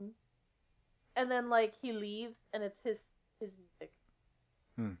written. And then, like, he leaves, and it's his music.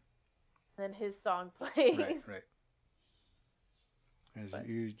 And then his song plays. Right.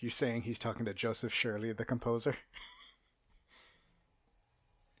 You're saying he's talking to Joseph Shirley, the composer?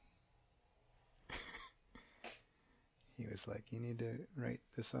 He was like, you need to write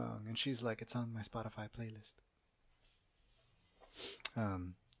the song. And she's like, it's on my Spotify playlist.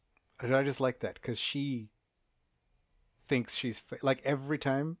 I just like that, because she thinks she's... like, every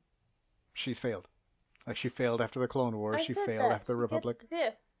time, she's failed. Like, she failed after the Clone Wars. She failed after the Republic.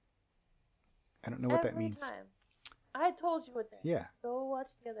 Gets I don't know what that means. Time. I told you what that means. Yeah. Go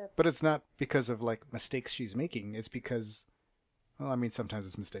watch the other episode. But it's not because of, like, mistakes she's making. It's because... well, I mean, sometimes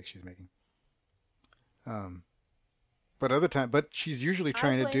it's mistakes she's making. But she's usually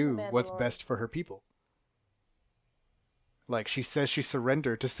trying to do what's best for her people. Like, she says she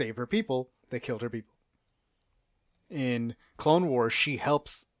surrendered to save her people. They killed her people. In Clone Wars, she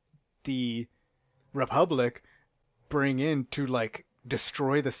helps the Republic bring in to, like,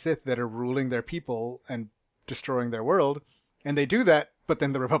 destroy the Sith that are ruling their people and destroying their world. And they do that, but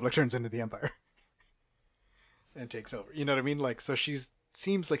then the Republic turns into the Empire. And takes over. You know what I mean? Like, so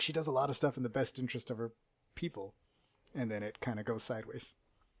seems like she does a lot of stuff in the best interest of her people. And then it kind of goes sideways.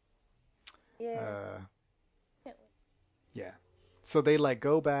 Yeah. Yeah. So they, like,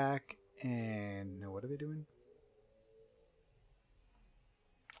 go back and... what are they doing?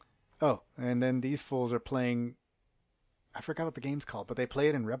 Oh, and then these fools are playing... I forgot what the game's called, but they play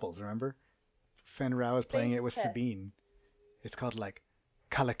it in Rebels, remember? Fen Rao is playing it with Sabine. It's called, like,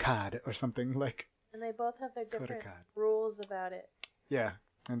 Kalakad or something, like... And they both have their different rules about it. Yeah.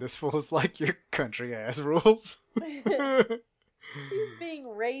 And this fool's like, your country-ass rules. He's being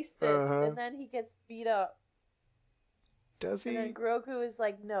racist, and then he gets beat up. Does he? And then Grogu is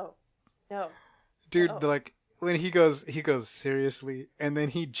like, no. Dude, no. Like, when he goes, seriously, and then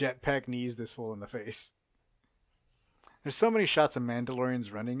he jetpack knees this fool in the face. There's so many shots of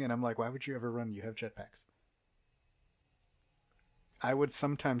Mandalorians running, and I'm like, why would you ever run? You have jetpacks. I would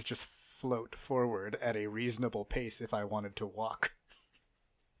sometimes just float forward at a reasonable pace if I wanted to walk.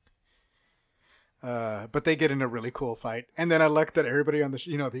 But they get in a really cool fight. And then I like that everybody on the...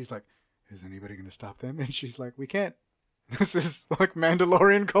 he's like, is anybody going to stop them? And she's like, we can't. This is like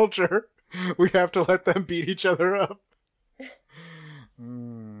Mandalorian culture. We have to let them beat each other up.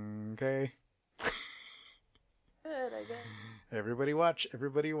 Okay. Good, I guess. Everybody watch.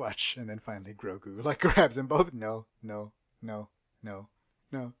 And then finally Grogu, like, grabs them both. No.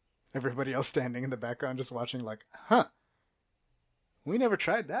 Everybody else standing in the background just watching like, huh. We never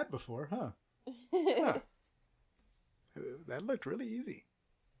tried that before, huh? Huh. That looked really easy.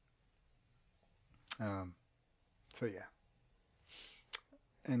 So yeah.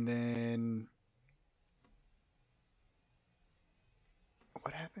 And then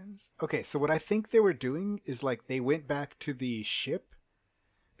what happens? Okay, so what I think they were doing is, like, they went back to the ship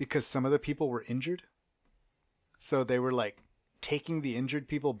because some of the people were injured. So they were like taking the injured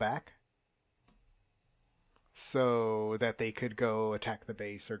people back so that they could go attack the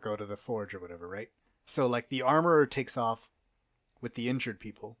base or go to the forge or whatever, right? So like the armorer takes off with the injured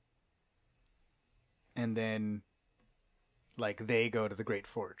people, and then like they go to the Great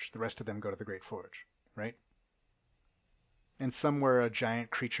Forge. The rest of them go to the Great Forge, right? And somewhere a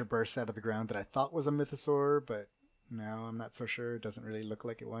giant creature bursts out of the ground that I thought was a mythosaur, but no, I'm not so sure. It doesn't really look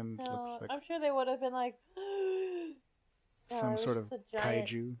like it one. No, It looks like I'm sure they would have been like some sort of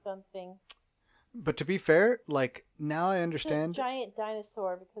kaiju. Something. But to be fair, like now I It's a understand. giant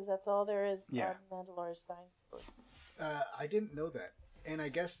dinosaur, because that's all there is Yeah. on Mandalorian's dinosaurs. I didn't know that, and I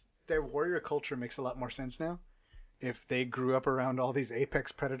guess their warrior culture makes a lot more sense now. If they grew up around all these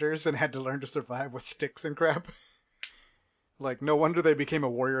apex predators and had to learn to survive with sticks and crap. Like, no wonder they became a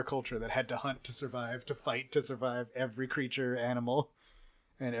warrior culture that had to hunt to survive, to fight to survive every creature, animal,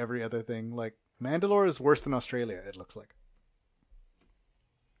 and every other thing. Like, Mandalore is worse than Australia, it looks like.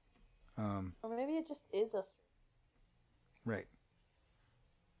 Or maybe it just is a... Right.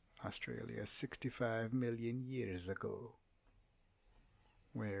 Australia 65 million years ago.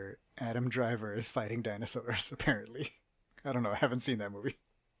 Where Adam Driver is fighting dinosaurs, apparently. I don't know, I haven't seen that movie.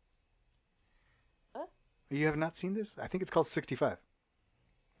 What? You have not seen this? I think it's called 65.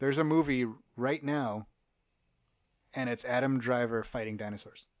 There's a movie right now, and it's Adam Driver fighting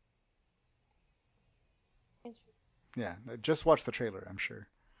dinosaurs. Interesting. Yeah, just watch the trailer, I'm sure.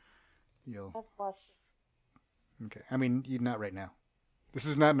 You'll... I've watched it. Okay, I mean, not right now. This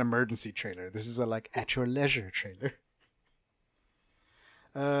is not an emergency trailer. This is a, like, at your leisure trailer.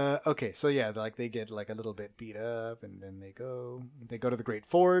 Okay, so yeah, like they get like a little bit beat up, and then they go to the Great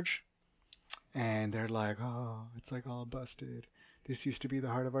Forge, and they're like, oh, it's like all busted. This used to be the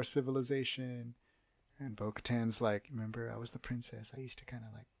heart of our civilization. And Bo-Katan's like, remember, I was the princess. I used to kind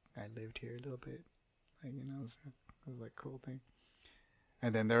of like, I lived here a little bit. Like, you know, it was like a cool thing.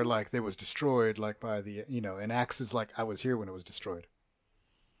 And then they're like, it was destroyed like by the, you know, and Axe is like, I was here when it was destroyed.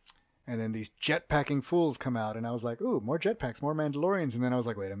 And then these jetpacking fools come out, and I was like, ooh, more jetpacks, more Mandalorians. And then I was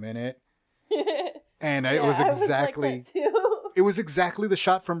like, wait a minute. And it was exactly, it was exactly the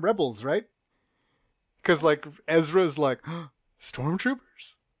shot from Rebels, right? Because like Ezra's like,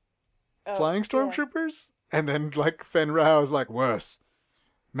 stormtroopers? Flying stormtroopers? Yeah. And then like Fen Rao's like, worse,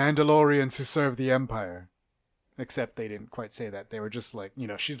 Mandalorians who serve the Empire. Except they didn't quite say that. They were just like, you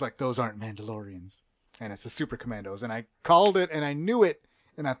know, she's like, those aren't Mandalorians. And it's the Super Commandos. And I called it, and I knew it.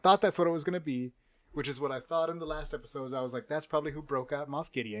 And I thought that's what it was going to be, which is what I thought in the last episodes. I was like, that's probably who broke out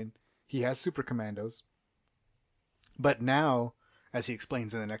Moff Gideon. He has Super Commandos. But now, as he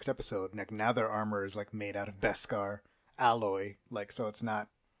explains in the next episode, like, now their armor is like made out of Beskar alloy. Like, so it's not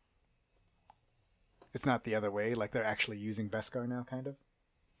the other way. Like, they're actually using Beskar now, kind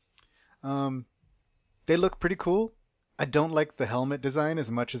of. They look pretty cool. I don't like the helmet design as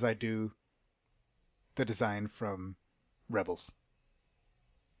much as I do the design from Rebels.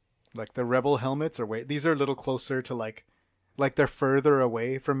 Like, the Rebel helmets are these are a little closer to like they're further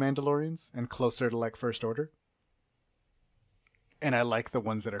away from Mandalorians and closer to like First Order. And I like the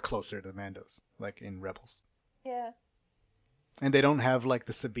ones that are closer to the Mandos, like in Rebels. Yeah. And they don't have like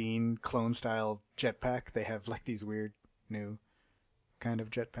the Sabine clone style jetpack. They have like these weird new kind of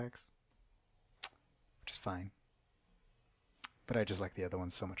jetpacks. Which is fine. But I just like the other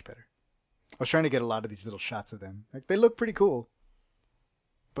ones so much better. I was trying to get a lot of these little shots of them. Like, they look pretty cool.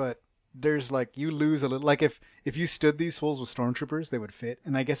 But there's like, you lose a little, like if you stood these fools with stormtroopers, they would fit.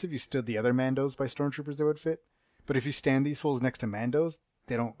 And I guess if you stood the other Mandos by stormtroopers, they would fit. But if you stand these fools next to Mandos,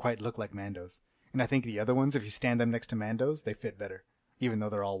 they don't quite look like Mandos. And I think the other ones, if you stand them next to Mandos, they fit better. Even though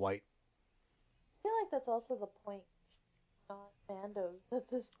they're all white. I feel like that's also the point. Not Mandos. That's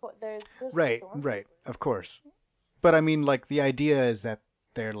this point. There's right, of course. But I mean, like, the idea is that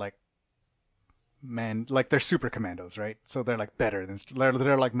they're like, they're super commandos, right? So they're like better than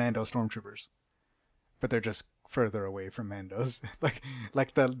they're like Mando stormtroopers, but they're just further away from Mandos.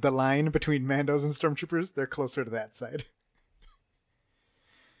 like the line between Mandos and stormtroopers, they're closer to that side.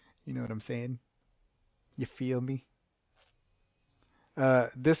 You know what I'm saying? You feel me?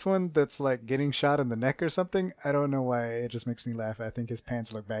 This one that's like getting shot in the neck or something. I don't know why. It just makes me laugh. I think his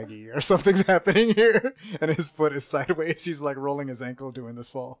pants look baggy or something's happening here, and his foot is sideways. He's like rolling his ankle doing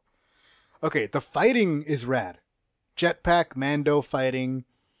this fall. Okay, the fighting is rad. Jetpack, Mando fighting.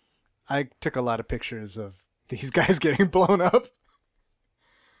 I took a lot of pictures of these guys getting blown up.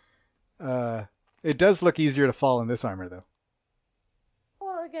 It does look easier to fall in this armor, though.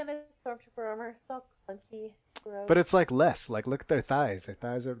 Well, again, it's stormtrooper armor. It's all clunky, gross. But it's like less. Like, look at their thighs. Their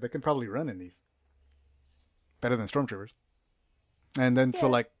thighs they can probably run in these. Better than stormtroopers. And then so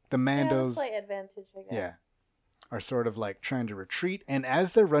Yeah. like the They have a Mandos, slight advantage, I guess. yeah, are sort of like trying to retreat. And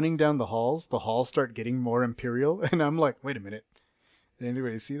as they're running down the halls start getting more Imperial. And I'm like, wait a minute, did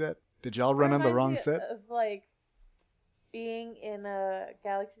anybody see that? Did y'all run on the wrong set? Of like being in a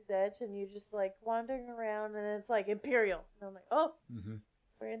Galaxy's Edge and you just like wandering around and it's like Imperial. And I'm like, oh,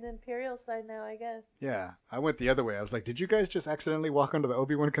 we're in the Imperial side now, I guess. Yeah, I went the other way. I was like, did you guys just accidentally walk onto the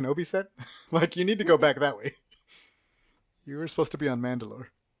Obi-Wan Kenobi set? Like, you need to go back that way. You were supposed to be on Mandalore.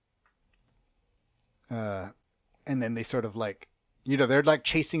 And then they sort of like, you know, they're like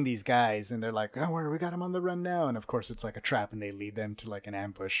chasing these guys and they're like, don't worry, we got them on the run now. And of course it's like a trap and they lead them to like an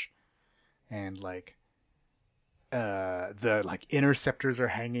ambush. And like, the like interceptors are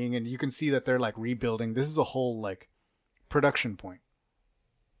hanging and you can see that they're like rebuilding. This is a whole like production point.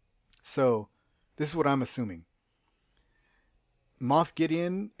 So this is what I'm assuming. Moff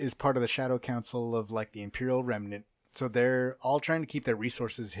Gideon is part of the Shadow Council of like the Imperial Remnant. So they're all trying to keep their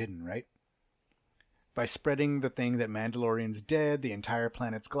resources hidden, right? By spreading the thing that Mandalorian's dead, the entire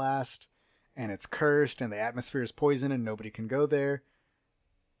planet's glassed, and it's cursed, and the atmosphere is poisoned, and nobody can go there.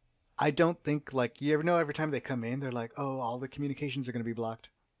 I don't think, like, you ever know every time they come in, they're like, oh, all the communications are going to be blocked.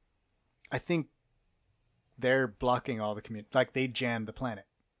 I think they're blocking all the like, they jammed the planet.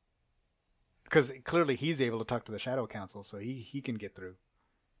 Because clearly he's able to talk to the Shadow Council, so he can get through.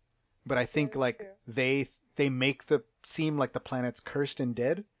 But I think, like, they make the seem like the planet's cursed and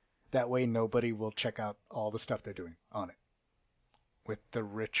dead. That way nobody will check out all the stuff they're doing on it. With the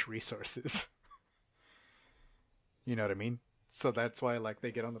rich resources. You know what I mean? So that's why, like,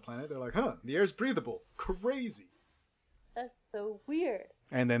 they get on the planet, they're like, huh, the air's breathable. Crazy. That's so weird.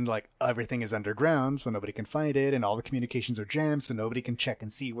 And then, like, everything is underground, so nobody can find it, and all the communications are jammed, so nobody can check and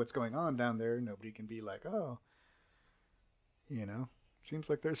see what's going on down there. Nobody can be like, oh, you know, seems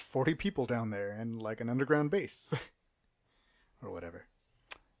like there's 40 people down there and, like, an underground base. Or whatever.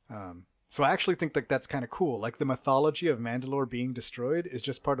 So I actually think that that's kind of cool. Like, the mythology of Mandalore being destroyed is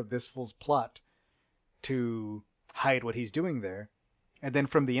just part of this fool's plot to hide what he's doing there. And then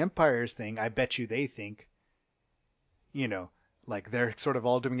from the Empire's thing, I bet you they think, you know, like they're sort of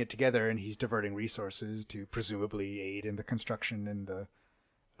all doing it together and he's diverting resources to presumably aid in the construction and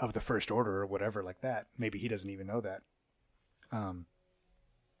of the First Order or whatever like that. Maybe he doesn't even know that.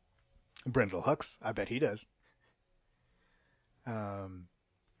 Brendel Hux, I bet he does.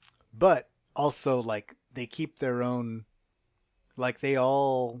 But also, like, they keep their own, like, they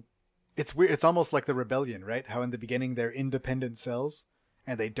all, it's weird, it's almost like the rebellion, right? How in the beginning they're independent cells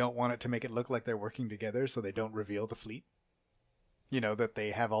and they don't want it to make it look like they're working together, so they don't reveal the fleet. You know, that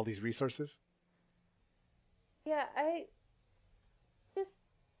they have all these resources. Yeah, I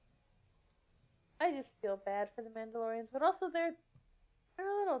just feel bad for the Mandalorians, but also they're a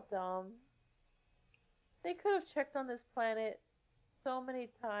little dumb. They could have checked on this planet so many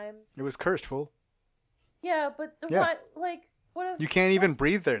times. It was cursed, fool. Yeah, but what if you can't even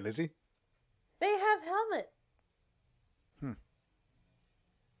breathe there, Lizzie? They have helmets.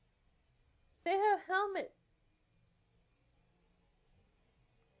 They have helmets.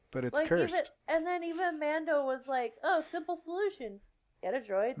 But it's like, cursed. Even Mando was like, oh, simple solution. Get a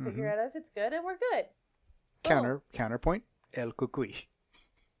droid, figure out if it's good, and we're good. Counterpoint, El Cucuy.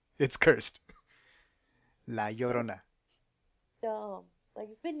 It's cursed. La Llorona. Dumb. Like,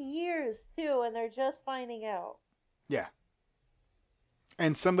 it's been years, too, and they're just finding out. Yeah.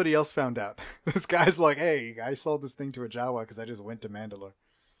 And somebody else found out. This guy's like, hey, I sold this thing to a Jawa because I just went to Mandalore.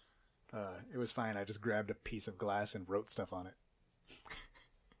 It was fine. I just grabbed a piece of glass and wrote stuff on it.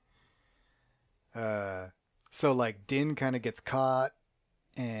 So, like, Din kind of gets caught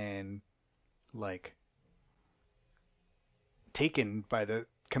and, like, taken by the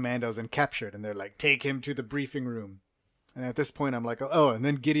commandos and captured. And they're like, take him to the briefing room. And at this point, I'm like, oh, and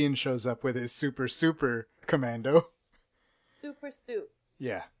then Gideon shows up with his super commando. Super suit.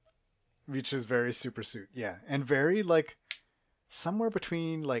 Yeah. Which is very super suit. Yeah. And very, like, somewhere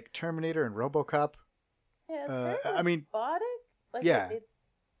between, like, Terminator and RoboCop. Yeah, I mean, robotic? Like, yeah.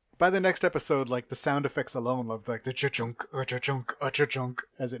 By the next episode, like, the sound effects alone of, like, the cha-chunk, cha-chunk, cha-chunk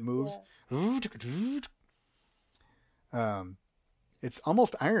as it moves. Yeah. It's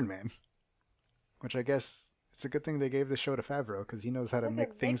almost Iron Man. Which I guess it's a good thing they gave the show to Favreau, because he knows how to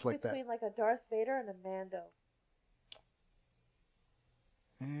make things like that. Between, like, a Darth Vader and a Mando.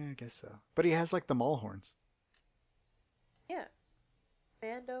 I guess so. But he has, like, the maul horns. Yeah.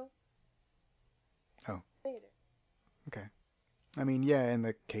 Mando. Oh. Vader. Okay. I mean, yeah, in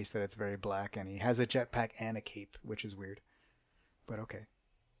the case that it's very black, and he has a jetpack and a cape, which is weird. But okay.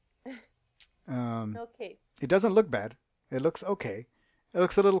 No cape. It doesn't look bad. It looks okay. It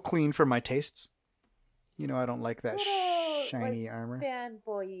looks a little clean for my tastes. You know, I don't like that shiny armor.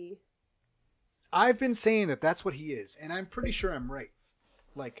 Fanboy. I've been saying that that's what he is, and I'm pretty sure I'm right.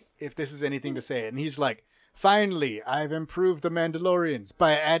 Like, if this is anything to say. And he's like, finally, I've improved the Mandalorians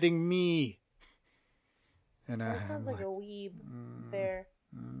by adding me. And That sounds like a weeb there.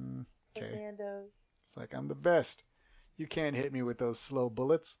 Okay. Mandos. It's like, I'm the best. You can't hit me with those slow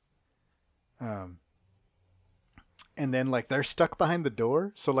bullets. And then, like, they're stuck behind the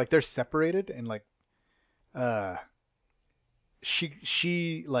door. So, like, they're separated. And, like,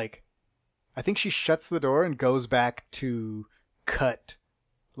 she like, I think she shuts the door and goes back to cut,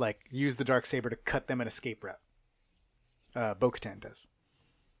 like, use the Darksaber to cut them an escape route. Bo-Katan does.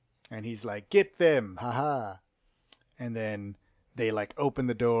 And he's like, get them, haha. And then they, like, open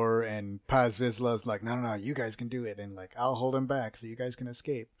the door, and Paz Vizsla's like, no, you guys can do it. And, like, I'll hold him back so you guys can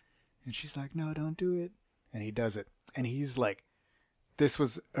escape. And she's like, no, don't do it. And he does it. And he's like, this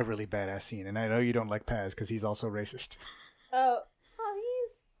was a really badass scene. And I know you don't like Paz because he's also racist. Oh,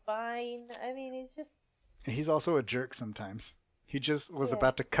 he's fine. I mean, he's just... He's also a jerk sometimes. He just was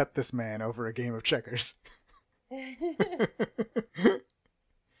about to cut this man over a game of checkers. Yeah.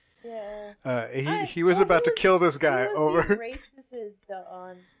 He was about to kill this guy over. Racist is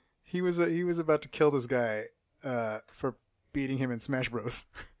on. He was about to kill this guy for beating him in Smash Bros.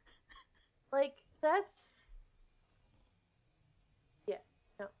 Like, that's... Yeah,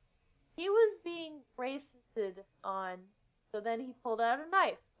 no. He was being racisted on, so then he pulled out a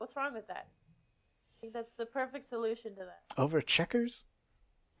knife. What's wrong with that? I think that's the perfect solution to that. Over checkers?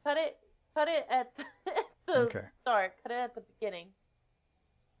 Cut it at the start. Cut it at the beginning.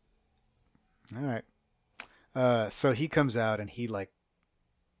 All right. So he comes out and he like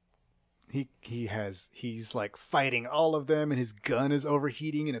he's like fighting all of them, and his gun is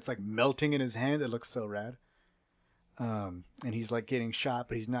overheating and it's like melting in his hand. It looks so rad. And he's like getting shot,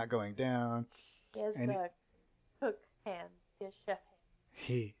 but he's not going down. He has the cook hand. He has chef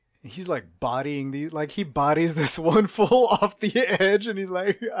hand. He's like bodying these, like he bodies this one fool off the edge, and he's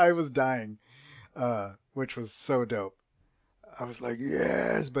like, I was dying, which was so dope. I was like,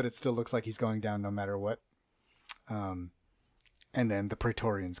 yes, but it still looks like he's going down no matter what. And then the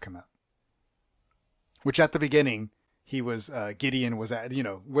Praetorians come out, which at the beginning he was Gideon was at,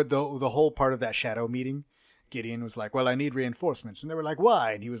 with the whole part of that shadow meeting. Gideon was like, well, I need reinforcements, and they were like,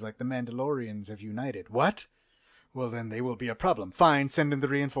 why? And he was like, the Mandalorians have united. What? Well, then they will be a problem. Fine, send in the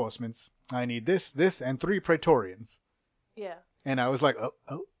reinforcements. I need this, and 3 Praetorians. Yeah. And I was like,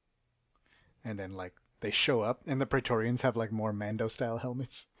 oh. And then, like, they show up, and the Praetorians have, like, more Mando-style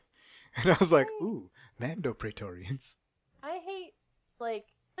helmets. And I was like, ooh, Mando Praetorians. I hate, like,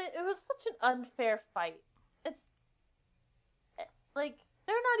 it was such an unfair fight. It's, like,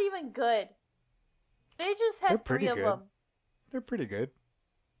 they're not even good. They just had 3 of them. They're pretty good.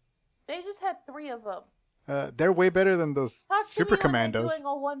 They just had 3 of them. They're way better than those super commandos. Doing a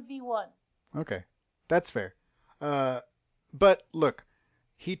 1v1. Okay, that's fair. But look,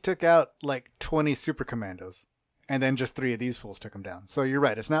 he took out like 20 super commandos, and then just 3 of these fools took him down. So you're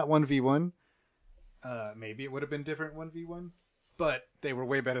right. It's not 1v1. Maybe it would have been different 1v1, but they were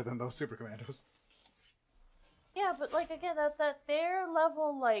way better than those super commandos. Yeah, but like again, that their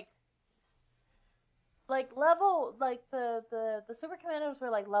level level the super commandos were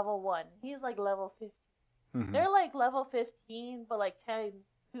like level 1. He's like level 15. Mm-hmm. They're like level 15, but like times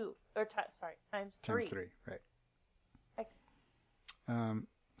 2 or times 3. Times 3, right? Okay.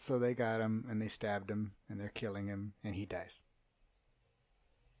 So they got him and they stabbed him and they're killing him and he dies.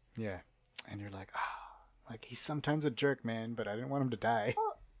 Yeah, and you're like, like he's sometimes a jerk, man, but I didn't want him to die.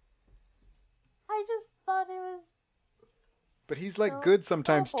 Well, I just thought it was. But he's like good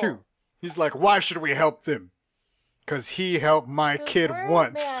sometimes too. He's like, why should we help them? Because he helped my kid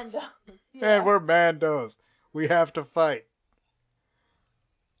once. Yeah. And we're Mandos. We have to fight.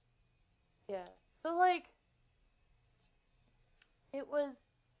 Yeah. So, like, it was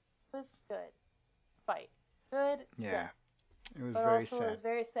good. Fight. Good. Yeah. It was but very also sad. It was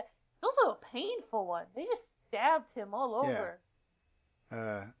very sad. It was also a painful one. They just stabbed him all over.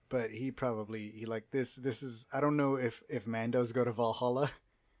 Yeah. But he like this is, I don't know if Mandos go to Valhalla,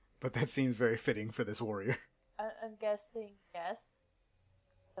 but that seems very fitting for this warrior. I'm guessing yes.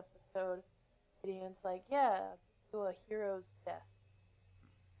 Episode, Gideon's like, yeah, do a hero's death.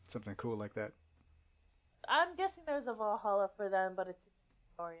 Something cool like that. I'm guessing there's a Valhalla for them, but it's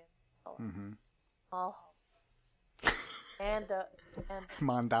a Mandalorian. Mm-hmm. Valhalla. and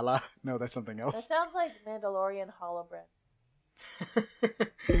Mandala. No, that's something else. That sounds like Mandalorian holobrand.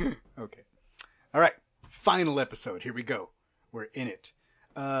 Okay. All right. Final episode. Here we go. We're in it.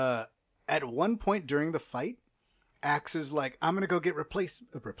 At one point during the fight, Axe is like, I'm gonna go get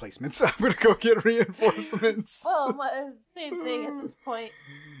replacements. I'm gonna go get reinforcements. Well, same thing at this point.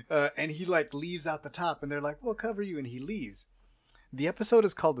 And he like leaves out the top, and they're like, "We'll cover you," and he leaves. The episode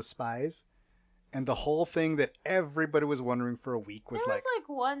is called The Spies, and the whole thing that everybody was wondering for a week was there was like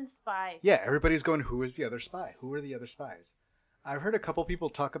one spy. yeah, everybody's going, "Who is the other spy? Who are the other spies?" I've heard a couple people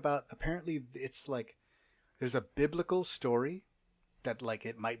talk about. Apparently, it's like there's a biblical story that like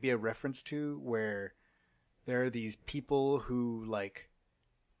it might be a reference to where there are these people who like,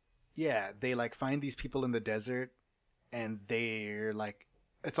 yeah, they like find these people in the desert, and they're like,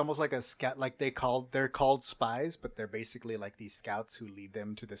 it's almost like a scout, like they're called spies, but they're basically like these scouts who lead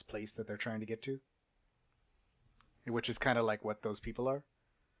them to this place that they're trying to get to, which is kind of like what those people are.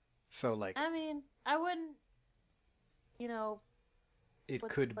 So like, I mean, I wouldn't, it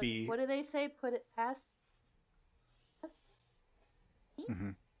could be. What do they say? Put it past. Mm-hmm.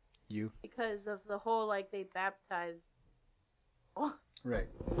 You. Because of the whole like they baptize. Oh. Right.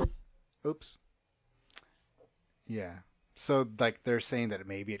 Oops. Yeah. So like they're saying that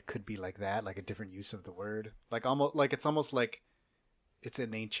maybe it could be like that, like a different use of the word, like it's almost like it's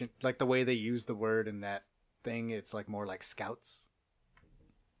an ancient, like the way they use the word in that thing. It's like more like scouts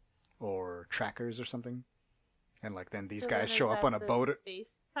or trackers or something, and like then these guys show up on a boat. Space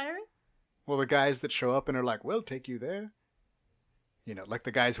pirate? Well, the guys that show up and are like, "We'll take you there," like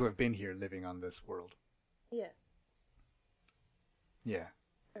the guys who have been here living on this world. Yeah. Yeah.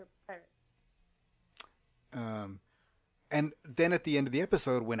 Or pirate. And then at the end of the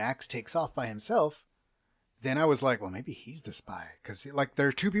episode, when Axe takes off by himself, then I was like, well, maybe he's the spy. Because, like, there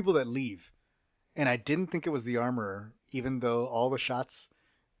are two people that leave. And I didn't think it was the armorer, even though all the shots,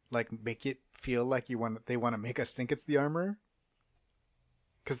 like, make it feel like they want to make us think it's the armorer.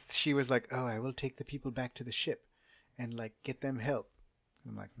 Because she was like, oh, I will take the people back to the ship and, like, get them help.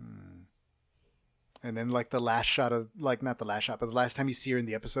 And I'm like, And then, like, the last shot of, like, not the last shot, but the last time you see her in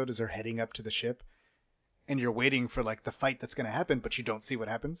the episode is her heading up to the ship. And you're waiting for, like, the fight that's going to happen, but you don't see what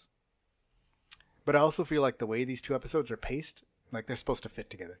happens. But I also feel like the way these two episodes are paced, like, they're supposed to fit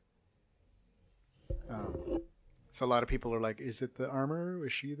together. So a lot of people are like, is it the armor?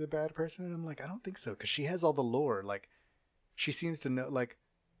 Is she the bad person? And I'm like, I don't think so, because she has all the lore. Like, she seems to know, like,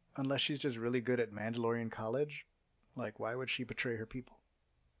 unless she's just really good at Mandalorian college, like, why would she betray her people?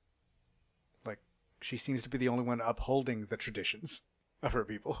 Like, she seems to be the only one upholding the traditions of her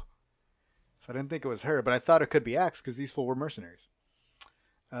people. So I didn't think it was her, but I thought it could be Axe because these fool were mercenaries.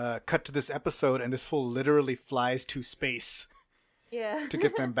 Cut to this episode, and this fool literally flies to space to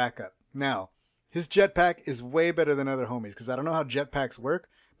get them back up. Now, his jetpack is way better than other homies because I don't know how jetpacks work,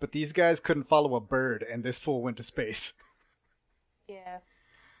 but these guys couldn't follow a bird, and this fool went to space. Yeah.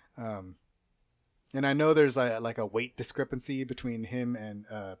 And I know there's a weight discrepancy between him and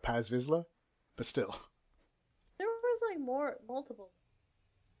Paz Vizsla, but still. There was like multiple.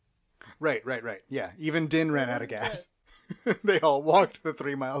 Right. Yeah, even Din ran out of gas. They all walked the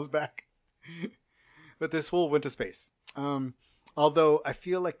 3 miles back. But this fool went to space. Although I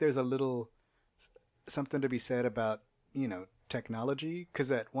feel like there's a little something to be said about, technology.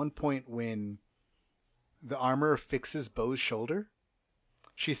 Because at one point when the armor fixes Bo's shoulder,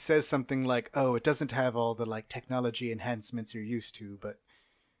 she says something like, oh, it doesn't have all the like technology enhancements you're used to, but,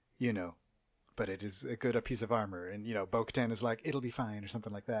 but it is a good piece of armor. And, Bo-Katan is like, it'll be fine or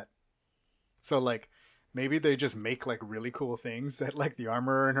something like that. So, like, maybe they just make, like, really cool things that, like, the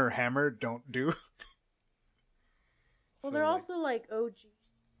armor and her hammer don't do. Well, they're also, like, OG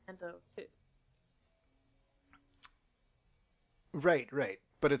Mando, too. Right.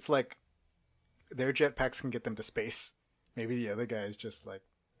 But it's like, their jetpacks can get them to space. Maybe the other guys just, like,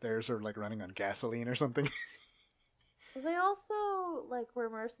 theirs are, like, running on gasoline or something. Well, they also, like, were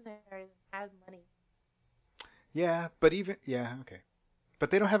mercenaries and had money. Yeah, but okay. But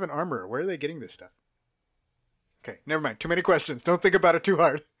they don't have an armor. Where are they getting this stuff? Okay, never mind. Too many questions. Don't think about it too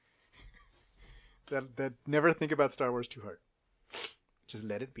hard. that never think about Star Wars too hard. Just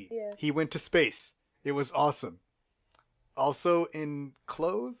let it be. Yeah. He went to space. It was awesome. Also in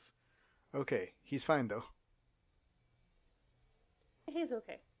clothes? Okay, he's fine though. He's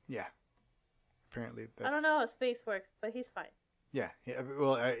okay. Yeah. Apparently that's... I don't know how space works, but he's fine. Yeah,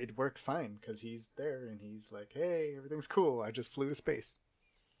 well, it works fine because he's there and he's like, hey, everything's cool. I just flew to space.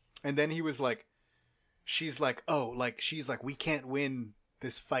 And then he was like, she's like, we can't win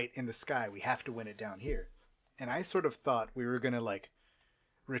this fight in the sky. We have to win it down here. And I sort of thought we were going to like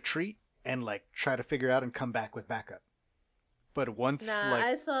retreat and like try to figure out and come back with backup. But once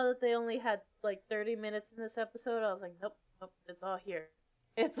I saw that they only had like 30 minutes in this episode. I was like, nope, it's all here.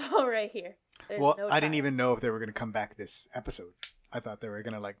 It's all right here. There's I didn't even know if they were going to come back this episode. I thought they were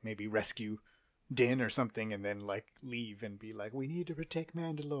going to like maybe rescue Din or something, and then like leave and be like, we need to protect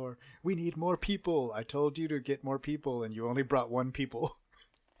Mandalore. We need more people. I told you to get more people, and you only brought one people.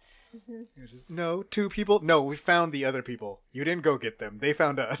 No, 2 people. No, we found the other people. You didn't go get them. They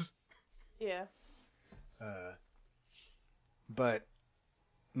found us. Yeah. But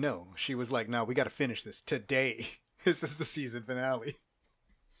no, she was like, no, we got to finish this today. This is the season finale.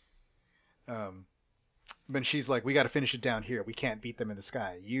 But she's like, we got to finish it down here. We can't beat them in the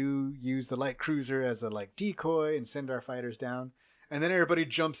sky. You use the light cruiser as a like decoy and send our fighters down. And then everybody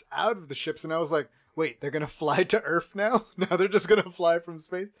jumps out of the ships, and I was like, wait, they're going to fly to Earth now? Now they're just going to fly from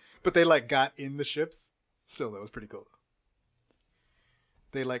space? But they like got in the ships. Still, that was pretty cool though.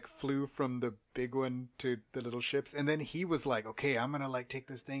 They like flew from the big one to the little ships, and then he was like, okay, I'm going to like take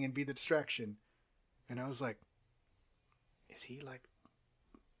this thing and be the distraction. And I was like, is he like,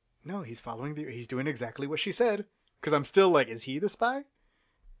 no, he's he's doing exactly what she said. Because I'm still like, is he the spy?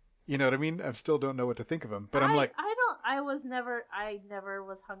 You know what I mean? I still don't know what to think of him. But I'm like, I never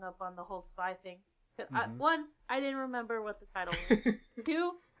was hung up on the whole spy thing. One, I didn't remember what the title was.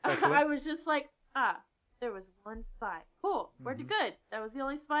 2, I was just like, there was one spy. Cool. We're good. That was the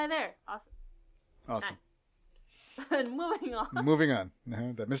only spy there. Awesome. Nice. And moving on.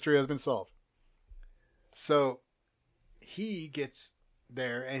 That mystery has been solved. So he gets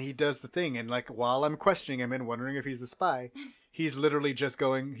there and he does the thing, and like while I'm questioning him and wondering if he's the spy, he's literally just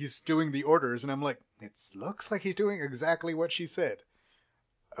he's doing the orders, and I'm like, it looks like he's doing exactly what she said.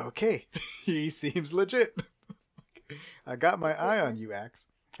 Okay. He seems legit. I got my eye on you, Axe.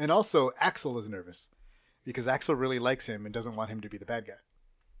 And also Axel is nervous because Axel really likes him and doesn't want him to be the bad guy.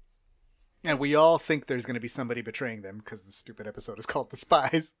 And we all think there's going to be somebody betraying them because the stupid episode is called The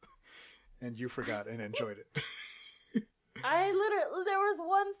Spies. And you forgot and enjoyed it. There was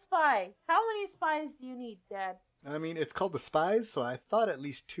one spy. How many spies do you need, Dad? I mean, it's called The Spies, so I thought at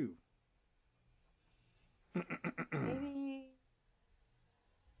least 2. Maybe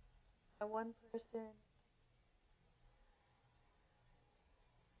a one person.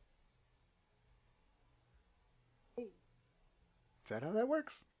 Hey. Is that how that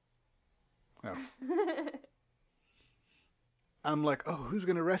works? Oh. I'm like, oh, who's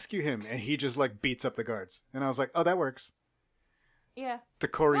going to rescue him? And he just like beats up the guards. And I was like, oh, that works. Yeah. The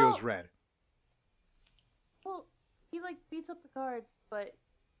choreo's red. Well, he like beats up the guards, but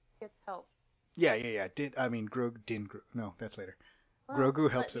gets help. Yeah. No, that's later. Well, Grogu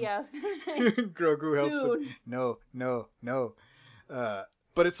helps him. Yeah, I was gonna say. Grogu helps him. No.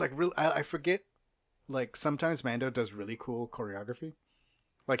 But it's like real. I forget. Like sometimes Mando does really cool choreography.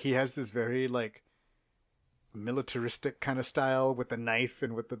 Like he has this very like militaristic kind of style with the knife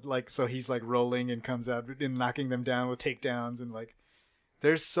and with the like. So he's like rolling and comes out and knocking them down with takedowns, and like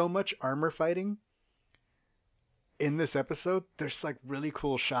there's so much armor fighting in this episode. There's like really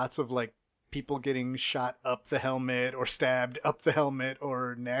cool shots of like people getting shot up the helmet or stabbed up the helmet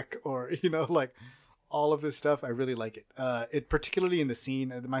or neck or, you know, like all of this stuff. I really like it. It particularly in the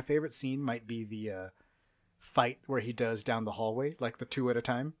scene, my favorite scene might be the fight where he does down the hallway, like the 2 at a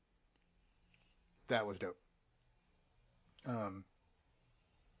time. That was dope.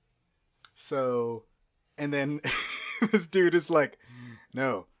 So, and then this dude is like,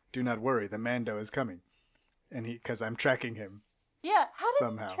 no, do not worry. The Mando is coming. And cause I'm tracking him. Yeah, how did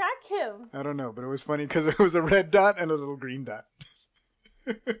somehow. you track him? I don't know, but it was funny because it was a red dot and a little green dot.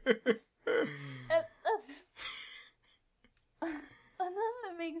 That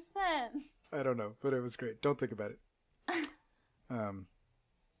doesn't make sense. I don't know, but it was great. Don't think about it. And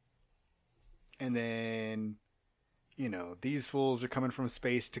then, you know, these fools are coming from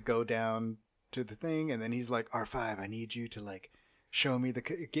space to go down to the thing, and then he's like, R5, I need you to like show me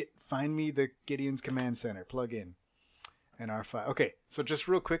find me the Gideon's command center, plug in. And R5. Okay, so just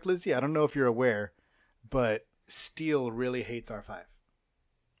real quick, Lizzie, I don't know if you're aware, but Steele really hates R5.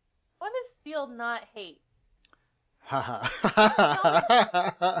 What does Steele not hate? Haha.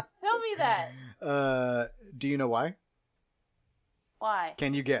 Tell me that. Do you know why? Why?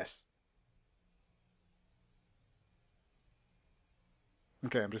 Can you guess?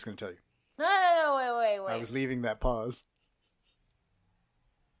 Okay, I'm just going to tell you. No, wait. I was leaving that pause.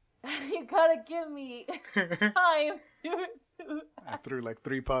 You gotta give me time. I threw like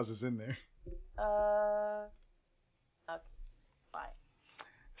 3 pauses in there. Okay, fine.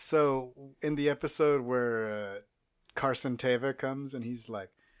 So, in the episode where Carson Teva comes and he's like,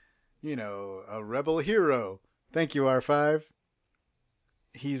 you know, a rebel hero. Thank you, R5.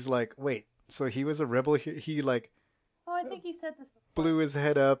 He's like, wait, so he was a rebel? He like... Oh, I think you said this before. Blew his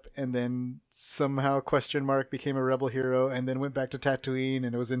head up and then somehow became a rebel hero and then went back to Tatooine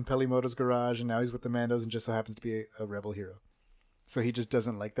and it was in Pelimoto's garage and now he's with the Mandos and just so happens to be a rebel hero. So he just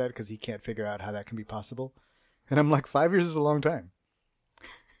doesn't like that because he can't figure out how that can be possible. And I'm like, 5 years is a long time.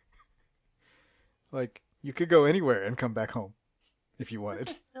 Like, you could go anywhere and come back home if you wanted.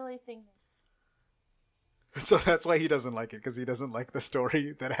 That's a silly thing. So that's why he doesn't like it, because he doesn't like the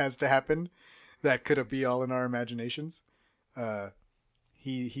story that has to happen. That could be all in our imaginations.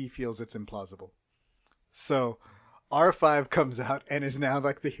 He feels it's implausible. So R5 comes out and is now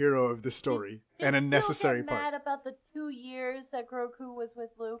like the hero of the story and a necessary part. Mad about the 2 years that Grogu was with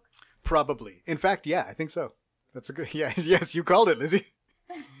Luke? Probably. In fact, yeah, I think so. That's a good. Yeah, yes, you called it, Lizzie.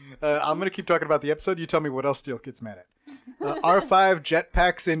 I'm gonna keep talking about the episode. You tell me what else Steele gets mad at. R5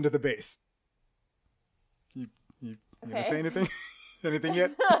 jetpacks into the base. You gonna say anything? Anything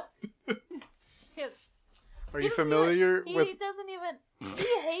yet? Are you familiar with? He doesn't even.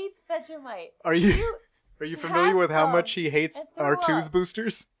 He hates Vegemite. Are you familiar with how much he hates R2's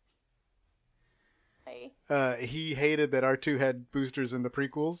boosters? He hated that R2 had boosters in the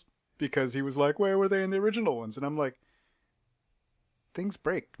prequels because he was like, "Where were they in the original ones?" And I'm like, things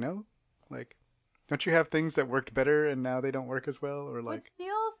break, no? Like, don't you have things that worked better and now they don't work as well? Or like, would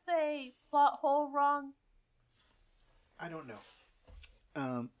Steele say plot hole wrong? I don't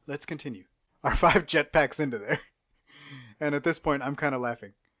know. Let's continue. R5 jetpacks into there. And at this point, I'm kind of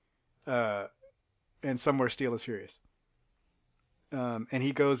laughing. And somewhere Steele is furious. And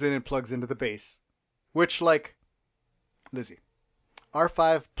he goes in and plugs into the base. Which, like, Lizzie,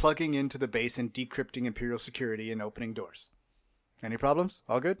 R5 plugging into the base and decrypting Imperial security and opening doors. Any problems?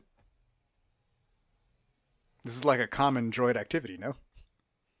 All good? This is like a common droid activity, no?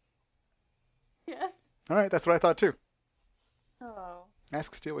 Yes. Alright, that's what I thought too. Oh.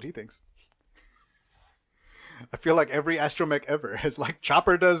 Ask Steele what he thinks. I feel like every astromech ever has, like,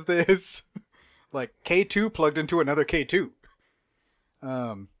 Chopper does this. Like, K2 plugged into another K2.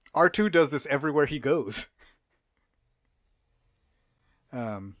 R2 does this everywhere he goes.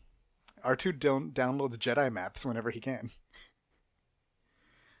 R2 downloads Jedi maps whenever he can.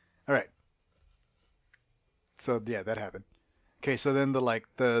 Alright. So, yeah, that happened. Okay, so then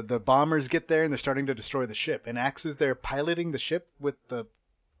the bombers get there and they're starting to destroy the ship. And Axe is there piloting the ship with the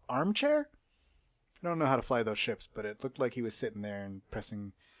armchair? I don't know how to fly those ships, but it looked like he was sitting there and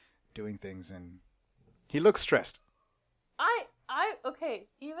doing things, and he looks stressed. Okay,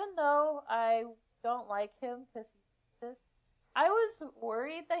 even though I don't like him because he's this, I was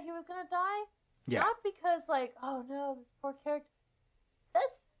worried that he was gonna die. Yeah. Not because, like, oh no, this poor character. That's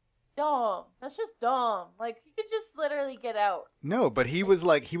dumb. That's just dumb. Like, he could just literally get out. No, but he was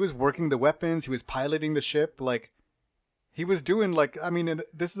working the weapons, he was piloting the ship, like, he was doing, like, I mean,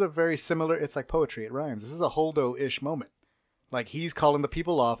 this is a very similar, it's like poetry, it rhymes. This is a Holdo-ish moment. Like, he's calling the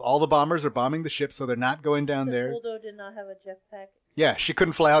people off. All the bombers are bombing the ship, so they're not going down there. Holdo did not have a jetpack. Yeah, she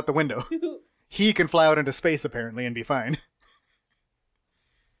couldn't fly out the window. He can fly out into space, apparently, and be fine.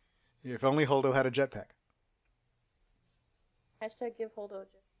 If only Holdo had a jetpack. Hashtag give Holdo a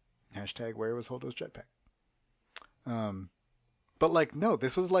jetpack. Hashtag where was Holdo's jetpack? But, like, no,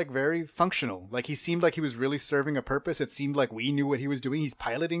 this was, like, very functional. Like, he seemed like he was really serving a purpose. It seemed like we knew what he was doing. He's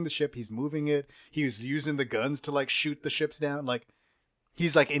piloting the ship. He's moving it. He was using the guns to, like, shoot the ships down. Like,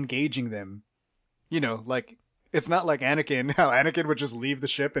 he's, like, engaging them. You know, like, it's not like Anakin, how Anakin would just leave the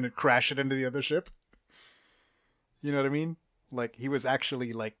ship and it'd crash it into the other ship. You know what I mean? Like, he was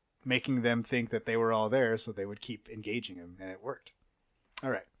actually, like, making them think that they were all there so they would keep engaging him, and it worked. All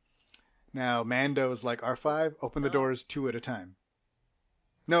right. Now, Mando's like, R5, open the doors 2 at a time.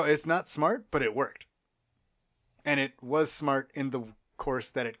 No, it's not smart, but it worked. And it was smart in the course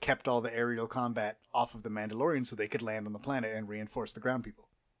that it kept all the aerial combat off of the Mandalorian so they could land on the planet and reinforce the ground people.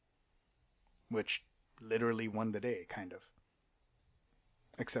 Which literally won the day, kind of.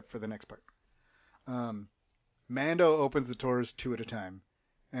 Except for the next part. Mando opens the doors 2 at a time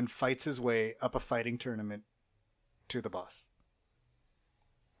and fights his way up a fighting tournament to the boss.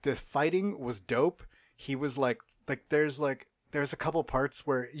 The fighting was dope. He was like there's a couple parts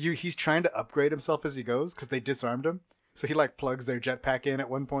where he's trying to upgrade himself as he goes because they disarmed him. So he, like, plugs their jetpack in at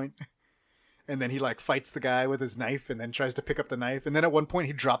one point. And then he, like, fights the guy with his knife and then tries to pick up the knife. And then at one point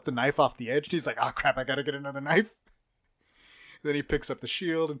he dropped the knife off the edge. And he's like, oh crap, I gotta get another knife. Then he picks up the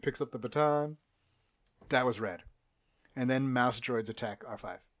shield and picks up the baton. That was rad. And then mouse droids attack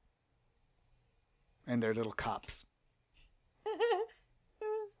R5. And they're little cops. It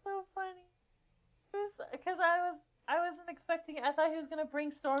was so funny. Because I wasn't expecting it. I thought he was going to bring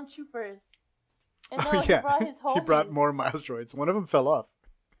stormtroopers. And no, he brought his homies. He brought more mouse droids. One of them fell off.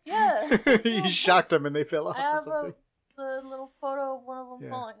 Yeah. He shocked them and they fell off or something. The little photo of one of them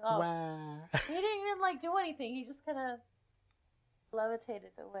falling off. Wow. He didn't even, like, do anything. He just kind of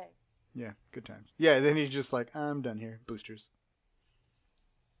levitated away. Yeah, good times. Yeah, then he's just like, I'm done here. Boosters.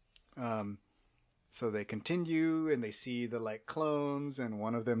 So they continue and they see the like clones, and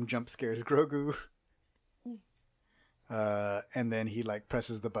one of them jump scares Grogu. And then he like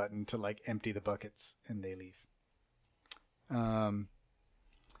presses the button to like empty the buckets, and they leave. And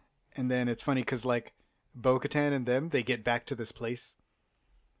then it's funny because like Bo-Katan and them, they get back to this place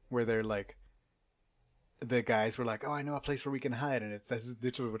where they're like, the guys were like, "Oh, I know a place where we can hide," and this is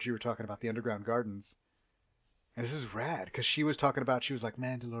what you were talking about, the underground gardens. And this is rad because she was talking about, she was like,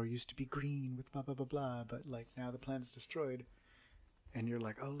 Mandalore used to be green with blah blah blah blah, but like now the planet's destroyed, and you're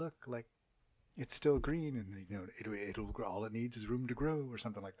like, oh look, like it's still green, and you know it'll grow, all it needs is room to grow or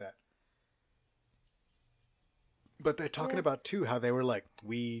something like that. But they're talking about too how they were like,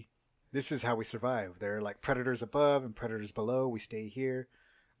 this is how we survive. There are like predators above and predators below. We stay here,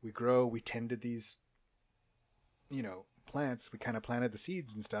 we grow, we tended these, you know, plants. We kind of planted the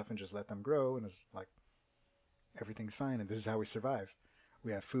seeds and stuff and just let them grow, and it's like everything's fine, and this is how we survive.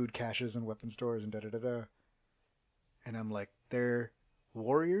 We have food caches and weapon stores and da-da-da-da. And I'm like, they're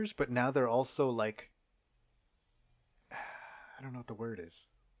warriors, but now they're also like, I don't know what the word is.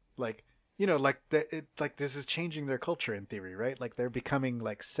 Like, you know, like like this is changing their culture in theory, right? Like they're becoming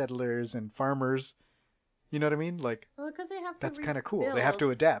like settlers and farmers. You know what I mean? Like, well, because they have to that's kind of cool. rebuild. They have to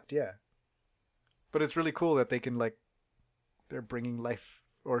adapt, yeah. But it's really cool that they can like, they're bringing life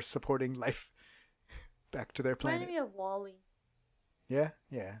or supporting life back to their planet. Reminded me of Wall-E. Yeah,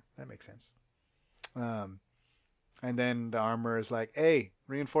 that makes sense. And then the armor is like, hey,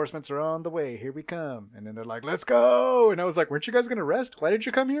 reinforcements are on the way. Here we come. And then they're like, let's go. And I was like, weren't you guys going to rest? Why did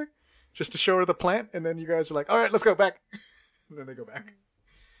you come here? Just to show her the plant? And then you guys are like, all right, let's go back. And then they go back.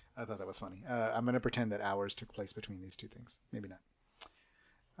 I thought that was funny. I'm going to pretend that hours took place between these two things. Maybe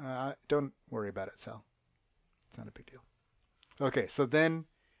not. Don't worry about it, Sal. It's not a big deal. Okay, so then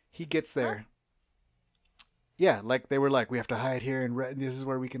he gets there. Huh? Yeah, like they were like, we have to hide here, and this is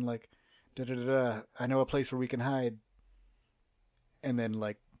where we can like, da-da-da-da. I know a place where we can hide. And then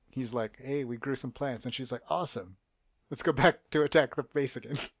like he's like, hey, we grew some plants, and she's like, awesome. Let's go back to attack the base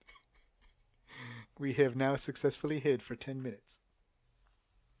again. We have now successfully hid for 10 minutes.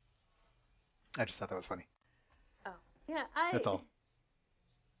 I just thought that was funny. Oh, yeah. That's all.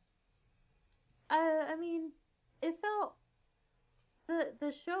 I mean, it felt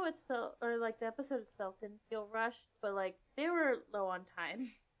the show itself, or like the episode itself, didn't feel rushed, but like they were low on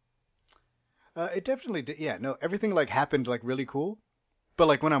time. It definitely did. Yeah, no, everything like happened like really cool. But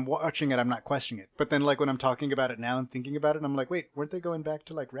like when I'm watching it, I'm not questioning it. But then like when I'm talking about it now and thinking about it, I'm like, wait, weren't they going back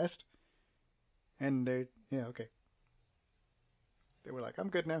to like rest? And yeah, okay. They were like, I'm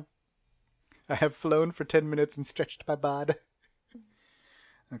good now. I have flown for 10 minutes and stretched my bod.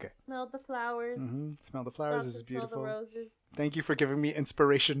 Okay. Smelled the flowers. Mm-hmm. Smell the flowers. This is beautiful. Smell the roses. Thank you for giving me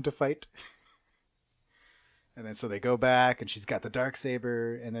inspiration to fight. And then so they go back, and she's got the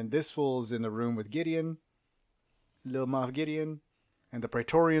Darksaber, and then this fool's in the room with Gideon, Lil Moff Gideon, and the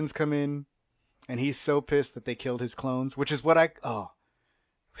Praetorians come in, and he's so pissed that they killed his clones, which is what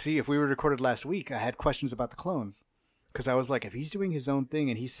see, if we were recorded last week, I had questions about the clones, because I was like, if he's doing his own thing,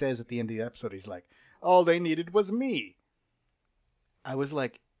 and he says at the end of the episode, he's like, all they needed was me. I was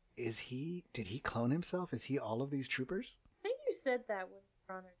like, did he clone himself? Is he all of these troopers? I think you said that when you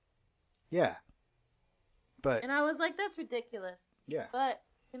were on it. Yeah. But, and I was like, that's ridiculous. Yeah. But,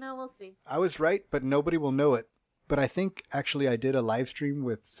 we'll see. I was right, but nobody will know it. But I think, actually, I did a live stream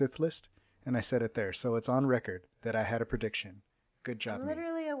with Sith List, and I said it there. So it's on record that I had a prediction. Good job, I'm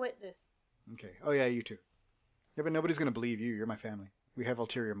literally a witness. Okay. Oh, yeah, you too. Yeah, but nobody's going to believe you. You're my family. We have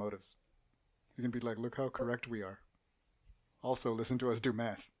ulterior motives. You can be like, look how correct we are. Also, listen to us do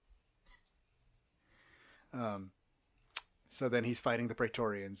math. So then he's fighting the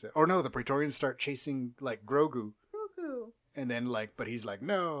Praetorians. Or no, the Praetorians start chasing, like, Grogu. And then, like, but he's like,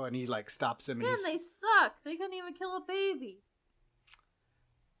 no, and he, like, stops him. And they suck. They couldn't even kill a baby.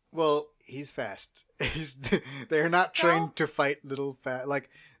 Well, he's fast. They're not trained to fight little fat. Like,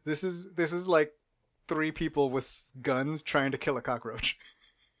 this is like 3 people with guns trying to kill a cockroach.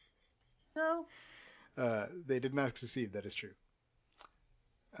 No. They did not succeed, that is true.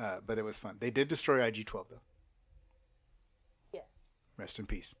 But it was fun. They did destroy IG-12, though. Yeah. Rest in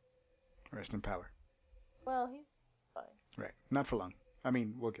peace. Rest in power. Well, he's fine. Right. Not for long. I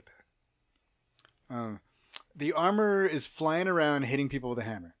mean, we'll get there. The armor is flying around hitting people with a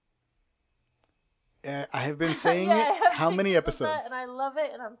hammer. I have been saying it how many episodes? And I love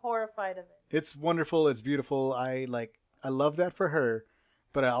it, and I'm horrified of it. It's wonderful. It's beautiful. I love that for her,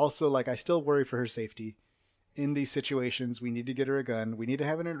 but I also I still worry for her safety. In these situations, we need to get her a gun. We need to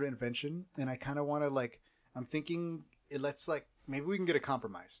have an intervention, and I kind of want to I'm thinking let's maybe we can get a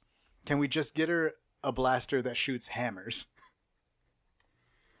compromise. Can we just get her a blaster that shoots hammers?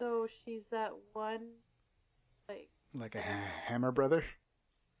 So she's that one, like a Hammer brother.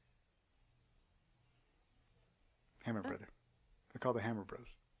 Hammer brother. They're called the Hammer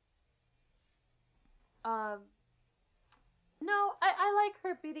Bros. No, I like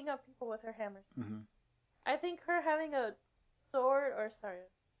her beating up people with her hammers. Mm-hmm. I think her having a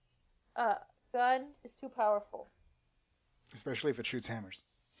gun is too powerful. Especially if it shoots hammers.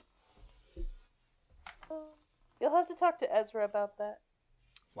 You'll have to talk to Ezra about that.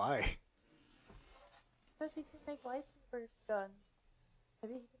 Why? Because he can make lightsabers guns.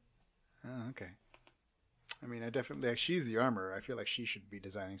 Maybe he can. Oh, okay. I mean, I definitely... Like, she's the armorer. I feel like she should be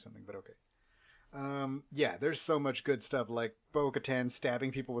designing something, but okay. Yeah, there's so much good stuff, like Bo-Katan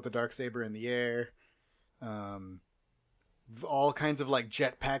stabbing people with a darksaber in the air. All kinds of, like,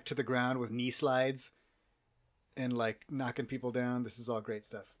 jetpack to the ground with knee slides. And, like, knocking people down. This is all great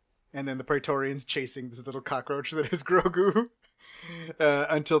stuff. And then the Praetorians chasing this little cockroach that is Grogu.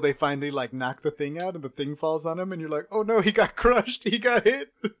 Until they finally, like, knock the thing out and the thing falls on him. And you're like, oh no, he got crushed. He got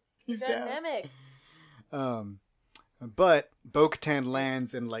hit. He's down. Dynamic. But Bo-Katan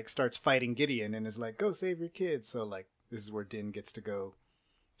lands and, like, starts fighting Gideon and is like, go save your kids. So, like, this is where Din gets to go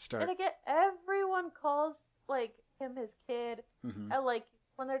start. And again, everyone calls, like, him his kid. Mm-hmm. And, like,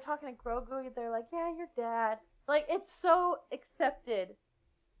 when they're talking to Grogu, they're like, yeah, your dad. Like, it's so accepted.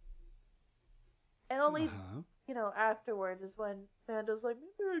 And only, afterwards is when Mando's like,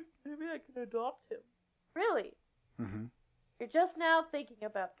 maybe I can adopt him. Really? Mm-hmm. You're just now thinking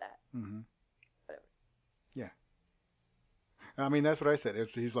about that. Mm-hmm. Whatever. Yeah. I mean, that's what I said.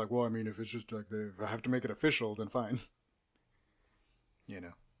 He's like, well, I mean, if it's just like, if I have to make it official, then fine.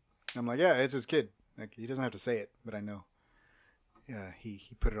 I'm like, yeah, it's his kid. Like, he doesn't have to say it, but I know. Yeah, he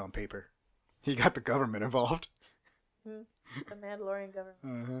put it on paper. He got the government involved. The Mandalorian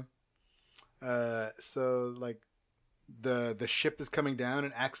government. So, like, the ship is coming down,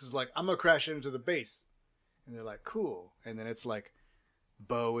 and Axe is like, I'm gonna crash into the base. And they're like, cool. And then it's like,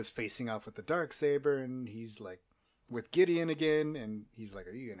 Bo is facing off with the Darksaber, and he's like, with Gideon again, and he's like,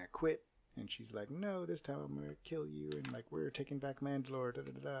 are you gonna quit? And she's like, no, this time I'm gonna kill you, and like, we're taking back Mandalore,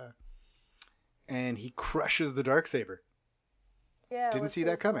 da-da-da-da. And he crushes the Darksaber. Yeah, didn't see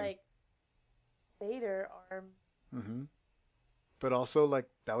that coming. Like, Vader arm. Mm-hmm. But also, like,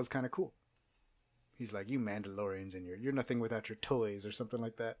 that was kind of cool. He's like, you Mandalorians, and you're nothing without your toys, or something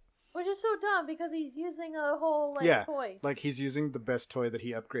like that. Which is so dumb, because he's using a whole, like, toy. Like, he's using the best toy that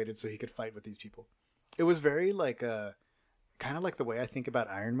he upgraded so he could fight with these people. It was very, like, kind of like the way I think about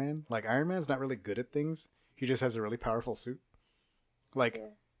Iron Man. Like, Iron Man's not really good at things. He just has a really powerful suit. Like,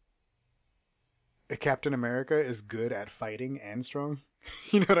 Captain America is good at fighting and strong.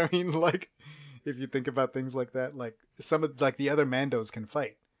 You know what I mean? Like, if you think about things like that, like, some of, like, the other Mandos can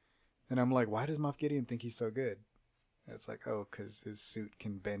fight. And I'm like, why does Moff Gideon think he's so good? And it's like, oh, because his suit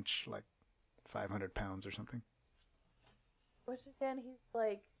can bench, like, 500 pounds or something. Which, again, he's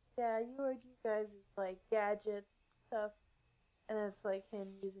like, yeah, you guys is, like, gadgets stuff. And then it's, like, him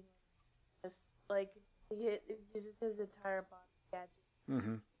using, just, like, he uses his entire body gadget.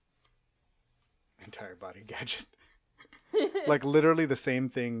 Mm-hmm. Entire body gadget. Like, literally the same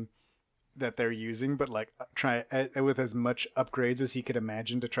thing that they're using, but, like, try with as much upgrades as he could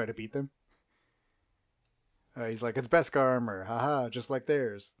imagine to try to beat them. He's like, it's Beskar armor, haha, just like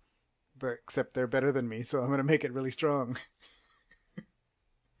theirs. But except they're better than me, so I'm gonna make it really strong.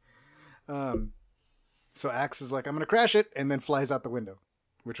 So Axe is like, I'm gonna crash it, and then flies out the window,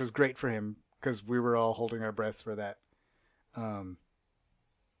 which was great for him because we were all holding our breaths for that.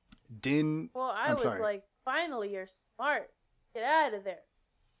 Din. Well, I was like, finally, you're smart. Get out of there.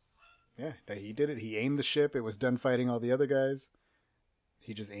 Yeah, he did it. He aimed the ship. It was done fighting all the other guys.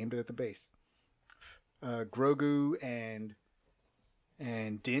 He just aimed it at the base. Grogu and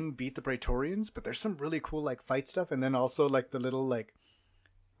Din beat the Praetorians, but there's some really cool, like, fight stuff, and then also, like, the little, like,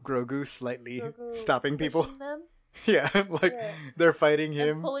 Grogu slightly stopping people. Them? Yeah, like, they're fighting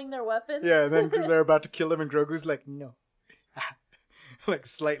him. And pulling their weapons. Yeah, and then they're about to kill him, and Grogu's like, no. Like,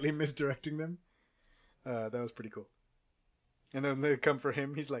 slightly misdirecting them. That was pretty cool. And then they come for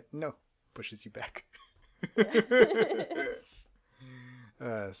him, he's like, no. Pushes you back.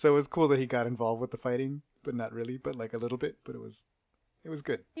 So it was cool that he got involved with the fighting, but not really, but like a little bit, but it was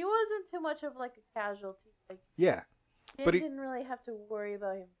good. He wasn't too much of like a casualty. Like, yeah. But he didn't really have to worry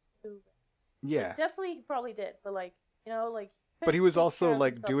about him too. Yeah. Like, definitely he probably did, but like, you know, like. But he was also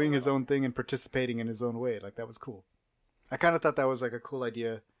like doing his own thing and participating in his own way. Like, that was cool. I kind of thought that was like a cool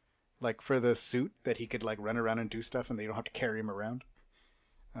idea, like for the suit, that he could like run around and do stuff and they don't have to carry him around.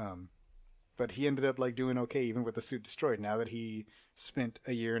 But he ended up like doing okay even with the suit destroyed, now that he spent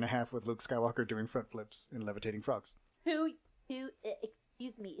a year and a half with Luke Skywalker doing front flips and levitating frogs. To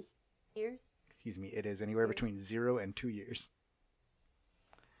Excuse me, is years? Excuse me, it is anywhere between 0 and 2 years.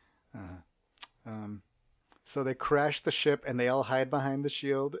 So they crash the ship and they all hide behind the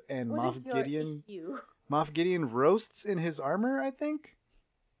shield. And What is your issue? Moff Gideon roasts in his armor, I think.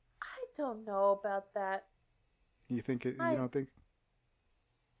 I don't know about that. You think you don't think?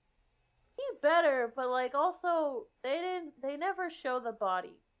 He better, but like also they never show the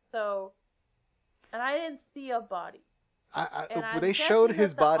body. So, and I didn't see a body. They showed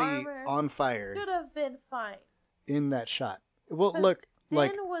his body on fire. Should have been fine in that shot. Well, look,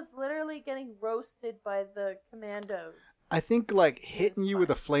 Finn was literally getting roasted by the commandos. I think like hitting you with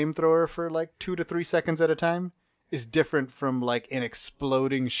a flamethrower for like 2 to 3 seconds at a time is different from like an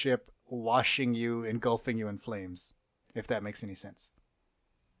exploding ship washing you, engulfing you in flames. If that makes any sense.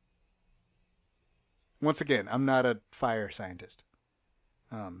 Once again, I'm not a fire scientist,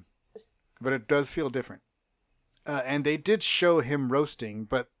 but it does feel different. And they did show him roasting,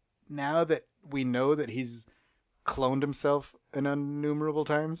 but now that we know that he's cloned himself an innumerable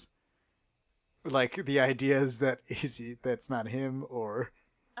times, like the idea is that that's not him, or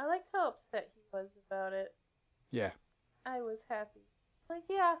I liked how upset he was about it. Yeah. I was happy. Like,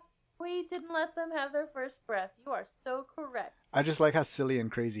 yeah, we didn't let them have their first breath. You are so correct. I just like how silly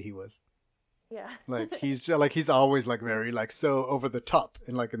and crazy he was. Yeah. Like he's always like very like so over the top,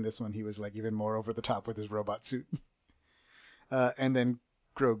 and like in this one he was like even more over the top with his robot suit. And then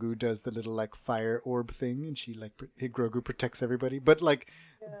Grogu does the little like fire orb thing, and Grogu protects everybody. But like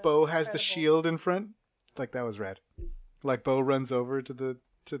Bo has the shield in front, like that was rad. Like Bo runs over to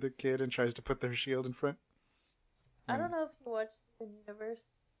the kid and tries to put their shield in front. I don't know if you watched the universe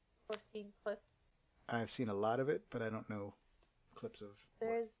or seen clips. I've seen a lot of it, but I don't know clips of.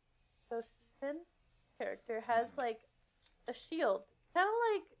 So Stephen character has like a shield, kind of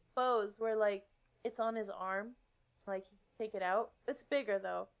like Bo's, where like it's on his arm, like he can take it out. It's bigger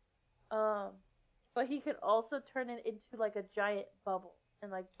though, but he could also turn it into like a giant bubble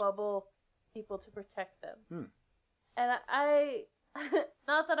and like bubble people to protect them. And I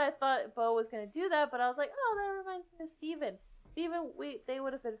not that I thought Bo was gonna do that, but I was like, oh, that reminds me of Stephen. They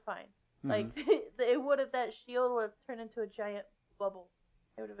would have been fine. Like that shield would have turned into a giant bubble.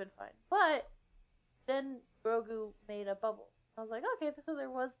 It would have been fine. But then Grogu made a bubble. I was like, okay, so there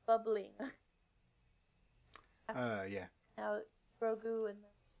was bubbling. Yeah. Now Grogu and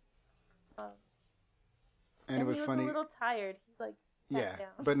it was funny. He was a little tired. He like sat down.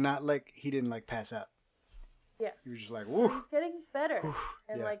 But not like he didn't like pass out. Yeah. He was just like, woo. He's getting better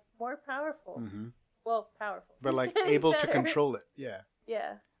and like more powerful. Mm-hmm. Well, powerful. But like able to control it. Yeah.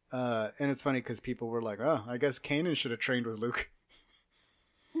 Yeah. And it's funny because people were like, oh, I guess Kanan should have trained with Luke.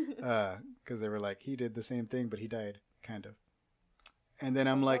 Because they were like, he did the same thing, but he died, kind of. And then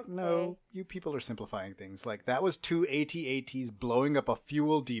I'm like, no, you people are simplifying things. Like, that was 2 AT-ATs blowing up a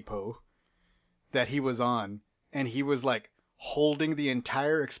fuel depot that he was on, and he was like holding the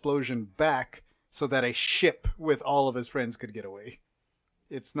entire explosion back so that a ship with all of his friends could get away.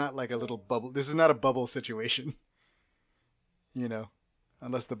 It's not like a little bubble. This is not a bubble situation. You know,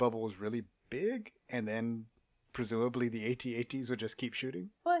 unless the bubble was really big, and then presumably the AT-ATs would just keep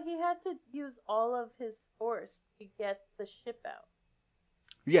shooting. But he had to use all of his force to get the ship out.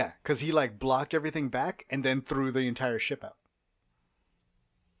 Yeah, because he like blocked everything back and then threw the entire ship out.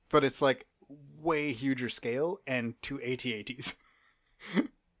 But it's like way huger scale and 2 AT-ATs.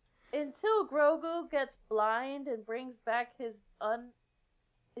 Until Grogu gets blind and brings back his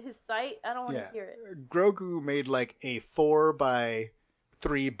sight, I don't want to hear it. Grogu made like a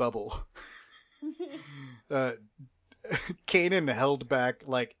 4x3 bubble. Kanan held back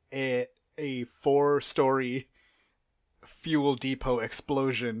like a 4-story fuel depot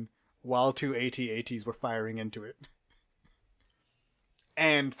explosion while 2 AT-ATs were firing into it.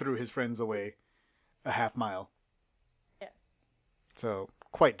 And threw his friends away a half mile. Yeah. So,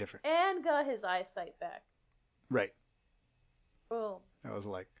 quite different. And got his eyesight back. Right. Boom. That was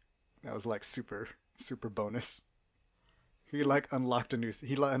like super bonus. He unlocked a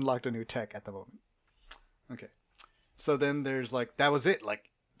new tech at the moment. Okay. So then there's like, that was it. Like,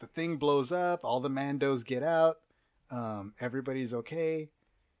 the thing blows up, all the Mandos get out, everybody's okay,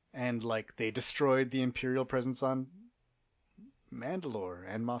 and like they destroyed the Imperial presence on Mandalore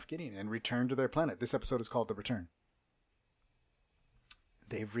and Moff Gideon and returned to their planet. This episode is called The Return.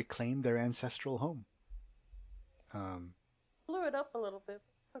 They've reclaimed their ancestral home. Blew it up a little bit.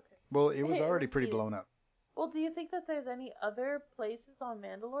 Okay. Well, it was already pretty blown up. Well, do you think that there's any other places on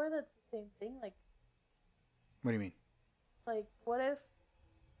Mandalore that's the same thing? Like, what do you mean? Like, what if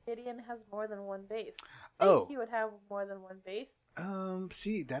Gideon has more than one base? He would have more than one base.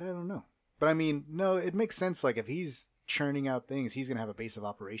 See, that I don't know. But I mean, no, it makes sense. Like, if he's churning out things, he's going to have a base of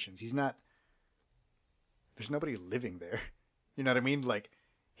operations. He's not... There's nobody living there. You know what I mean? Like,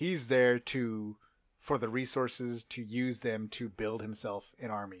 he's there for the resources, to use them to build himself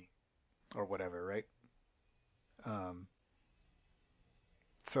an army or whatever, right?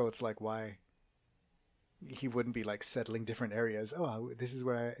 So it's like, why he wouldn't be like settling different areas. Oh, this is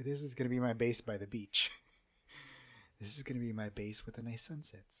going to be my base by the beach. This is going to be my base with the nice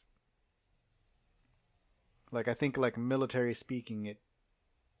sunsets. Like, I think, like, military speaking,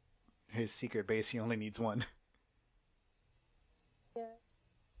 his secret base, he only needs one.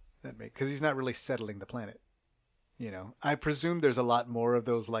 Yeah. Because he's not really settling the planet. You know, I presume there's a lot more of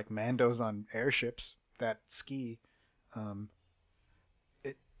those, like, Mandos on airships that ski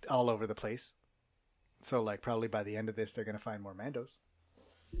all over the place. So, like, probably by the end of this, they're going to find more Mandos.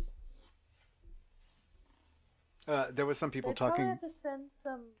 There was some people talking... They probably have to send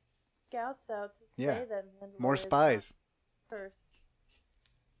some scouts out to say that Mandalorian more spies. First.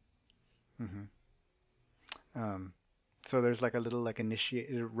 Mm-hmm. So there's like a little like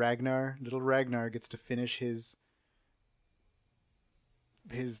initiated little Ragnar gets to finish his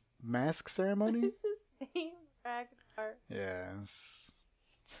mask ceremony. What is his name? Ragnar. Yes.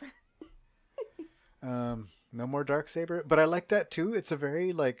 No more Darksaber, but I like that too. It's a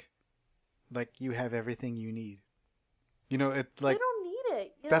very like you have everything you need. You know, it's like they don't need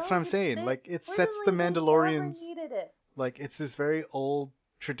it. That's what I'm saying. Like, it sets the Mandalorians. Needed it. Like, it's this very old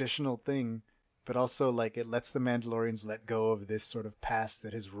traditional thing, but also like it lets the Mandalorians let go of this sort of past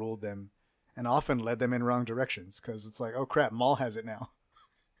that has ruled them, and often led them in wrong directions. Because it's like, oh crap, Maul has it now.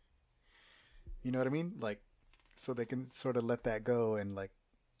 You know what I mean? Like, so they can sort of let that go and like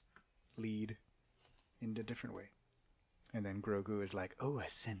lead in a different way. And then Grogu is like, oh, I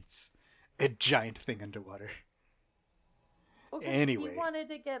sense a giant thing underwater. Well, anyway. He wanted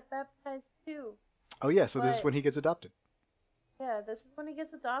to get baptized too. Oh yeah, so this is when he gets adopted. Yeah, this is when he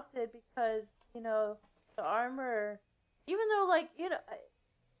gets adopted because, you know, the armor, even though, like, you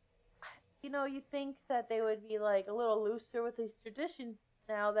think that they would be, like, a little looser with these traditions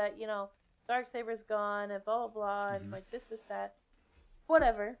now that, you know, Darksaber's gone and blah, blah, blah, and, like, this, that.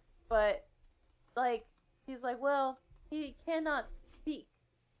 Whatever. But, like, he's like, well, he cannot speak.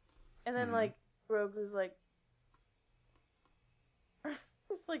 And then, like, Grogu's like,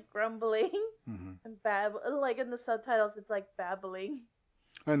 just, like, grumbling and like, in the subtitles, it's, like, babbling.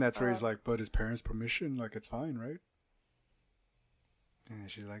 And that's where he's like, but his parents' permission, like, it's fine, right? And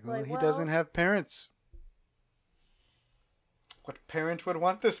she's like, well, he doesn't have parents. What parent would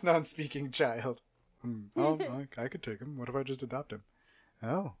want this non-speaking child? Oh, I could take him. What if I just adopt him?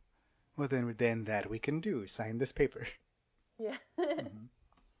 Oh, well, then that we can do. Sign this paper. Yeah.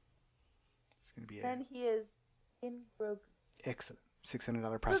 It's going to be Then he is in Grogu. Excellent.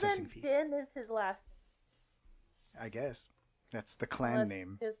 $600 processing fee. Din is his last name. I guess. That's the clan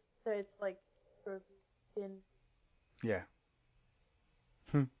name. It's like Grogu. Din. Yeah.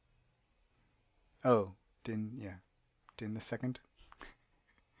 Oh, Din, yeah. Din the second.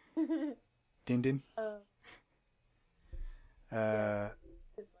 Din.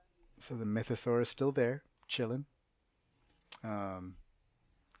 So the Mythosaur is still there, chilling.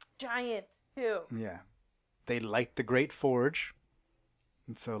 Giant, too. Yeah. They light the Great Forge.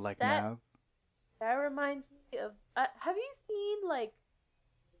 And so, like, now... That reminds me of... have you seen, like,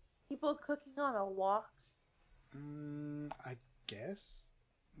 people cooking on a wok? I guess.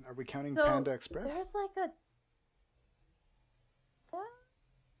 Are we counting Panda Express? There's, like, a...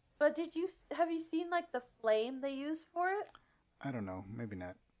 But have you seen, like, the flame they use for it? I don't know. Maybe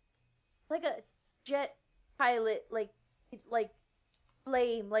not. Like a jet pilot, like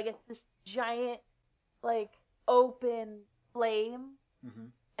flame. Like, it's this giant, like, open flame.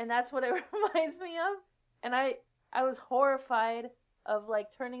 And that's what it reminds me of. And I was horrified of,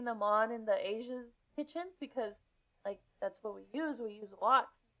 like, turning them on in the Asia's kitchens because, like, that's what we use. We use woks and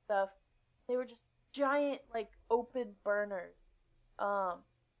stuff. They were just giant, like, open burners.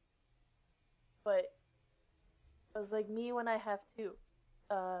 But it was like me when I have to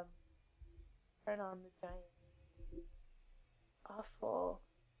turn on the giant. Awful.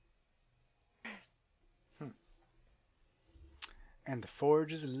 And the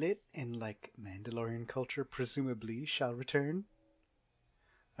forge is lit, and like Mandalorian culture presumably shall return.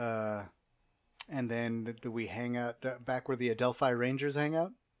 And then we hang out back where the Adelphi Rangers hang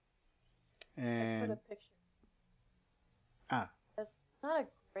out. And I put a picture. That's not a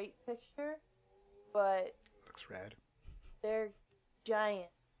great picture, but looks rad. They're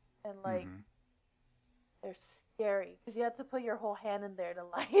giant and like they're scary because you have to put your whole hand in there to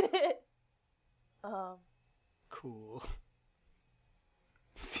light it. Cool.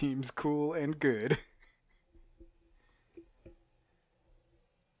 Seems cool and good.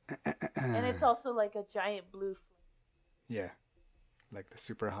 And it's also like a giant blue flame. Yeah. Like the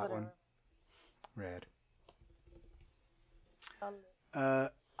super hot one. Rad.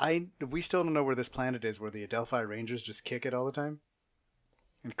 We still don't know where this planet is, where the Adelphi Rangers just kick it all the time.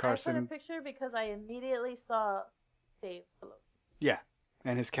 And Carson. I put a picture because I immediately saw Dave below. Yeah,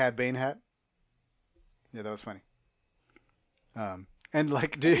 and his Cad Bane hat. Yeah, that was funny. And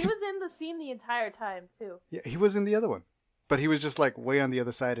like, he was in the scene the entire time too. Yeah, he was in the other one, but he was just like way on the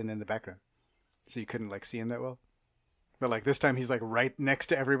other side and in the background, so you couldn't like see him that well. But like this time, he's like right next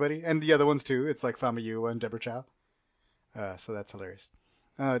to everybody, and the other ones too. It's like Fama Yua and Deborah Chow. So that's hilarious.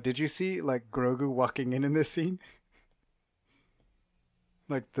 Did you see like Grogu walking in this scene?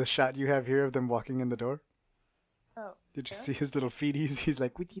 Like the shot you have here of them walking in the door. Oh. Did you see his little feeties? He's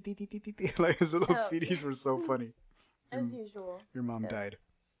like, like his little feeties were so funny. As usual. Your mom died.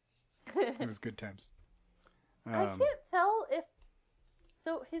 It was good times. I can't tell if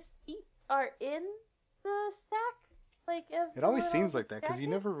so his feet are in the sack. Like if it always seems like that because you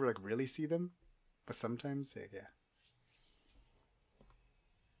never like really see them, but sometimes yeah.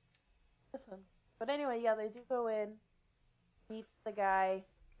 This one, but anyway, yeah, they do go in. Meets the guy.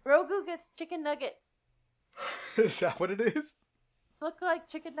 Grogu gets chicken nuggets. Is that what it is? Look like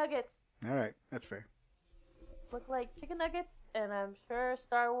chicken nuggets. All right, that's fair. Look like chicken nuggets, and I'm sure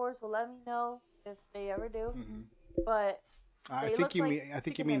Star Wars will let me know if they ever do. Mm-hmm. But I think you mean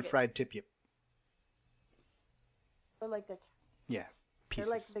nuggets. fried tip-yip. They're like pieces.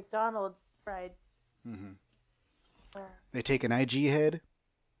 They're like McDonald's fried. Mm-hmm. They take an IG head.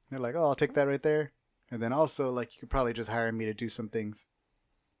 They're like, oh, I'll take that right there. And then also, like, you could probably just hire me to do some things.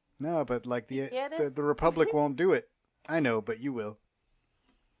 No, but like the Republic won't do it. I know, but you will.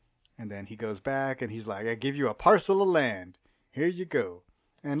 And then he goes back and he's like, I give you a parcel of land. Here you go.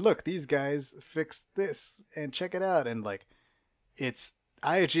 And look, these guys fixed this and check it out. And like, it's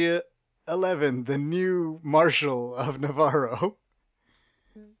Aegea 11, the new Marshal of Navarro.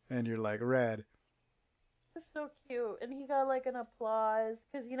 And you're like, rad. It's so cute. And he got like an applause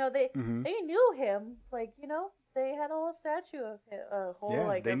because, you know, they knew him. Like, you know, they had a whole statue of him. A whole,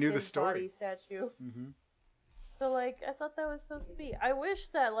 like, they knew the story. Body statue. Mm-hmm. So, like, I thought that was so sweet. I wish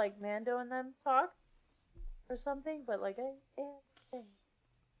that, like, Mando and them talked or something, but, like,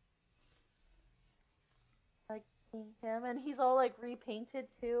 like him, and he's all, like, repainted,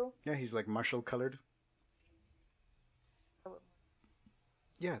 too. Yeah, he's, like, martial colored.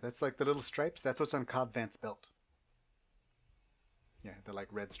 Yeah, that's, like, the little stripes. That's what's on Cobb Vanth's belt. Yeah, the, like,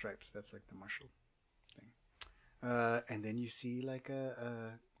 red stripes. That's, like, the martial thing. And then you see, like,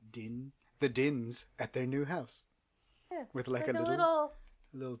 the Dins at their new house. Yeah, with like a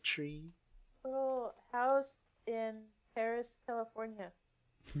little tree. Little house in Paris, California.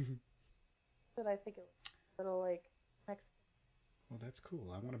 But I think it was a little like Mexican. Well, that's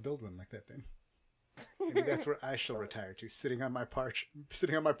cool. I want to build one like that then. Maybe that's where I shall retire to, sitting on my porch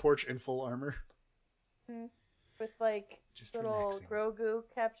in full armor. With like just little relaxing. Grogu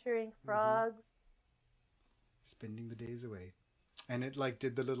capturing frogs. Spending the days away. And it like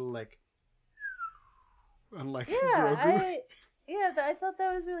did the little like unlike Grogu. I thought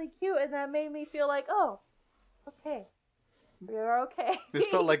that was really cute, and that made me feel like, oh, okay, we're okay. This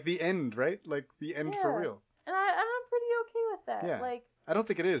felt like the end, right? Like the end for real. And I'm pretty okay with that. Yeah. Like, I don't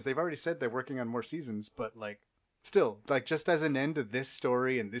think it is. They've already said they're working on more seasons, but like, still, like just as an end of this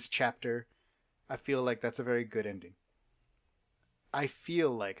story and this chapter, I feel like that's a very good ending. I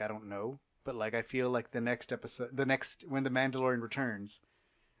feel like, I don't know, but like I feel like the next episode, when the Mandalorian returns,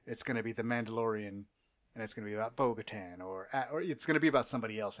 it's going to be the Mandalorian. And it's going to be about Bo-Katan, or it's going to be about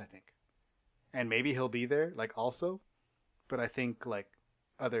somebody else, I think. And maybe he'll be there, like, also. But I think, like,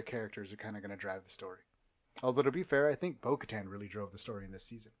 other characters are kind of going to drive the story. Although, to be fair, I think Bo-Katan really drove the story in this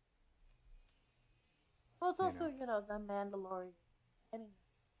season. Well, it's also, the Mandalorian. Anyway.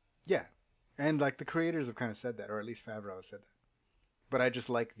 Yeah. And, like, the creators have kind of said that, or at least Favreau has said that. But I just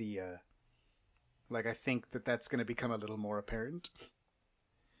like the, I think that that's going to become a little more apparent.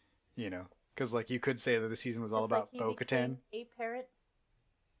 Because, like, you could say that the season was all about Bo-Katan. A parent.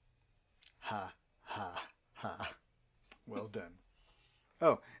 Ha, ha, ha. Well done.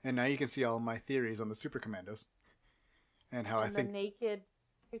 Oh, and now you can see all my theories on the Super Commandos. And how I think... the naked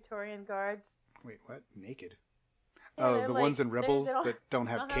Praetorian guards. Wait, what? Naked? Yeah, the ones in Rebels that don't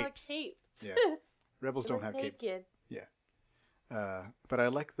have capes. Capes. Yeah. Rebels don't have capes. Naked. Yeah. But I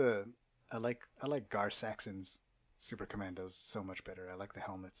like I like Gar Saxon's Super Commandos so much better. I like the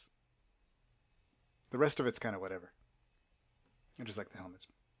helmets. The rest of it's kind of whatever. I just like the helmets.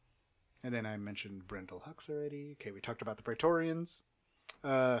 And then I mentioned Brendel Hux already. Okay, we talked about the Praetorians.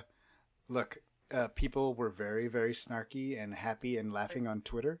 Look, people were very, very snarky and happy and laughing on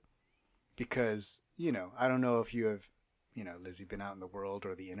Twitter because, I don't know if you have, Lizzie, been out in the world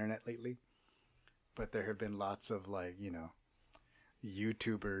or the internet lately, but there have been lots of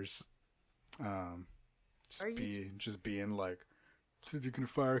YouTubers just being like, so you can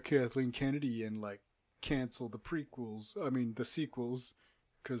fire Kathleen Kennedy and cancel the the sequels,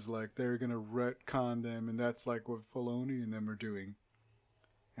 because they're gonna retcon them, and that's what Filoni and them are doing.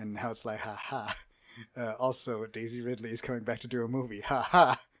 And now it's ha ha. Also, Daisy Ridley is coming back to do a movie, ha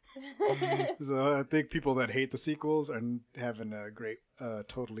ha. So I think people that hate the sequels are having a great,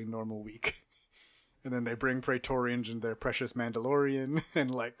 totally normal week. And then they bring Praetorians and their precious Mandalorian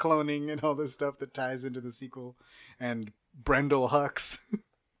and cloning and all this stuff that ties into the sequel, and Brendel Hux.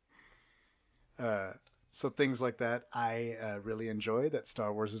 So things like that I really enjoy, that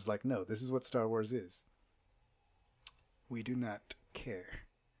Star Wars is no, this is what Star Wars is. We do not care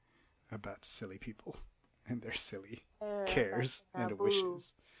about silly people and their silly cares and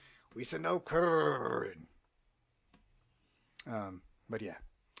wishes. We say no caring. But yeah,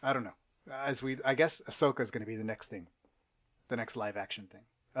 I don't know. I guess Ahsoka is going to be the next thing, the next live action thing,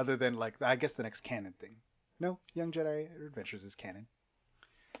 other than I guess the next canon thing. No, Young Jedi Adventures is canon,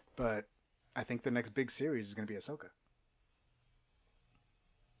 but I think the next big series is going to be Ahsoka.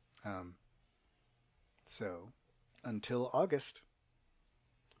 So until August,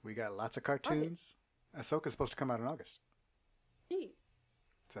 we got lots of cartoons. Ahsoka's supposed to come out in August. Jeez.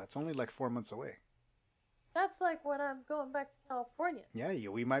 So that's only 4 months away. That's when I'm going back to California. Yeah,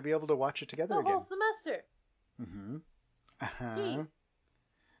 we might be able to watch it together again. The whole semester. Mm-hmm. Uh-huh.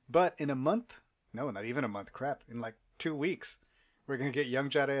 But in a month, no, not even a month, crap, in 2 weeks, we're going to get Young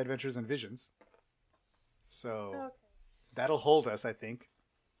Jedi Adventures and Visions. So that'll hold us, I think,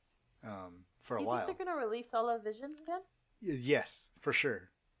 for a while. You think they're going to release all of Visions again? Yes, for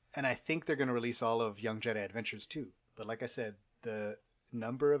sure. And I think they're going to release all of Young Jedi Adventures too. But like I said, the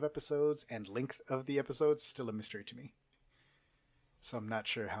number of episodes and length of the episodes is still a mystery to me. So I'm not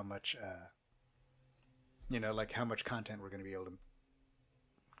sure how much, how much content we're going to be able to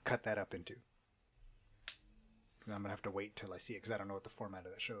cut that up into. I'm going to have to wait till I see it, because I don't know what the format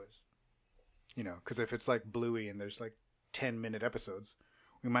of that show is. Because if it's Bluey and there's 10-minute episodes,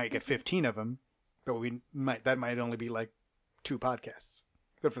 we might get 15 of them, but that might only be 2 podcasts.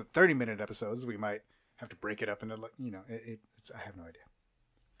 So for 30-minute episodes, we might have to break it up into, I have no idea.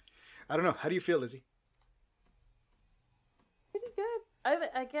 I don't know. How do you feel, Lizzie? Pretty good.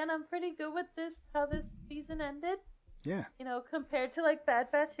 I'm pretty good with how this season ended. Yeah. Compared to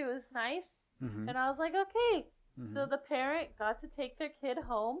Bad Batch, it was nice. Mm-hmm. And I was like, okay. Mm-hmm. So the parent got to take their kid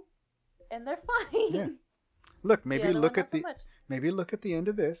home, and they're fine. Yeah. Look, maybe look at the end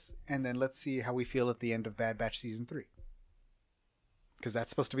of this, and then let's see how we feel at the end of Bad Batch season 3. Because that's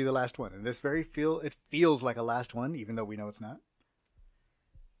supposed to be the last one, and it feels like a last one, even though we know it's not.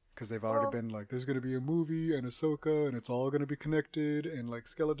 Because they've already been there's going to be a movie and Ahsoka, and it's all going to be connected, and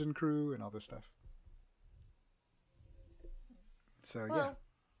Skeleton Crew and all this stuff. So yeah,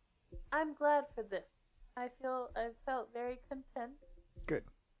 I'm glad for this. I felt very content. Good.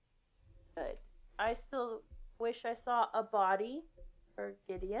 I still wish I saw a body for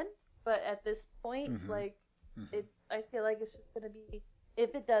Gideon, but at this point, it's. I feel like it's just gonna be,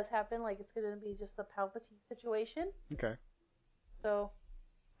 if it does happen, it's gonna be just a Palpatine situation. Okay. So,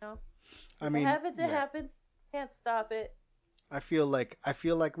 I mean, it happens. It happens. Can't stop it. I feel like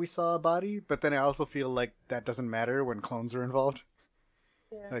we saw a body, but then I also feel like that doesn't matter when clones are involved.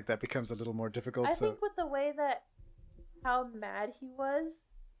 Yeah. That becomes a little more difficult. I think with the way how mad he was,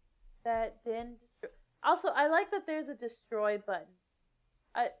 that Din. Also, I like that there's a destroy button.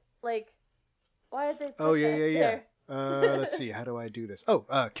 Why did they put that there? Let's see. How do I do this? Oh,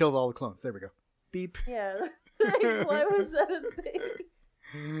 kill all the clones. There we go. Beep. Yeah. Why was that a thing?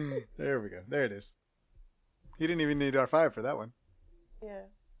 There we go. There it is. He didn't even need R5 for that one. Yeah.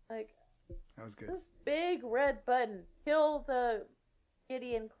 That was good. This big red button. Kill the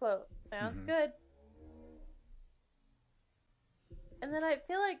Gideon clone. Sounds good. And then I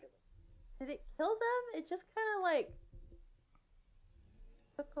feel did it kill them? It just kind of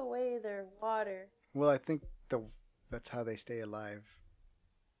took away their water. Well, I think that's how they stay alive.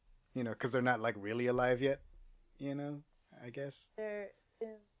 Because they're not really alive yet. I guess. They're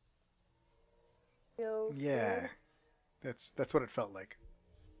in. Yeah, that's what it felt like.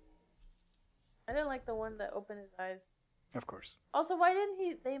 I didn't like the one that opened his eyes. Of course. Also, why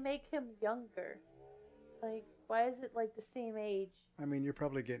didn't they make him younger? Why is it the same age? I mean, you're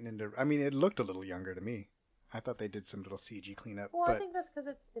probably getting into. I mean, it looked a little younger to me. I thought they did some little CG cleanup. Well, I think that's because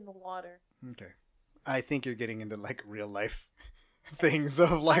it's in the water. Okay. I think you're getting into real life things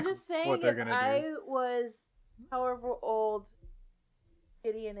of like I'm just saying, what they're if gonna I do. was however old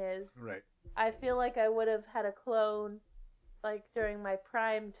Gideon is, Right. I feel like I would have had a clone like during my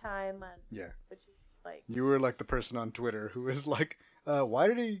prime time on Yeah. which is like You were like the person on Twitter who was like, why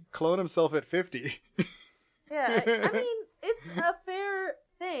did he clone himself at 50? yeah, I mean it's a fair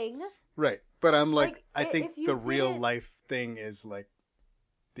thing. Right. But I'm like, Like, I think if you the real didn't- life thing is like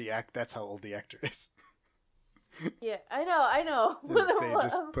that's how old the actor is. Yeah, I know. They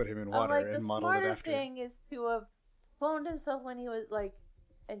just put him in water like, and the modeled it smarter after. thing is to have cloned himself when he was like,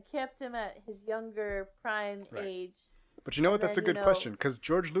 and kept him at his younger prime Right. age. But you know what? And That's a then, good you know, question because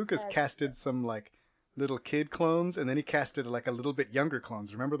George Lucas that's- casted some like little kid clones, and then he casted like a little bit younger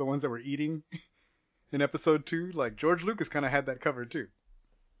clones. Remember the ones that were eating in episode 2? Like George Lucas kind of had that covered too.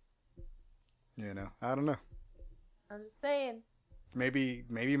 You know, I don't know. I'm just saying. Maybe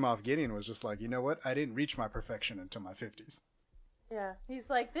Moff Gideon was just like, you know what? I didn't reach my perfection until my 50s. Yeah, he's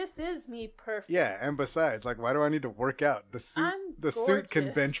like, this is me perfect. Yeah, and besides, like, why do I need to work out? The suit can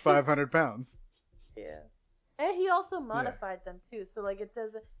gorgeous. bench 500 pounds. Yeah. And he also modified them too, so like it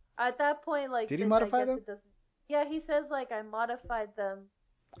doesn't. At that point, like Did he I modify guess them? It doesn't. Yeah, he says like I modified them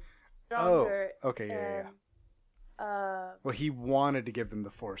Oh, stronger. okay, yeah. Well, he wanted to give them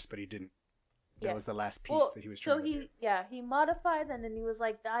the Force, but he didn't. That Yeah. was the last piece that he was trying to do. he modified them, and he was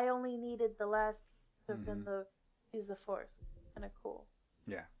like, I only needed the last piece of them to use the Force. Kind of cool.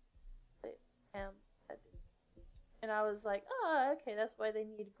 Yeah. But, and I was like, oh, okay, that's why they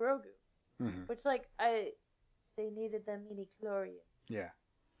need Grogu. Mm-hmm. Which like they needed the midi-chlorian. Yeah.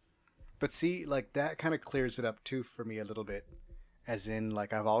 But see, like, that kind of clears it up, too, for me a little bit. As in,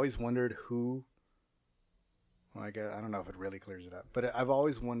 like, I've always wondered who... Well, I don't know if it really clears it up. But I've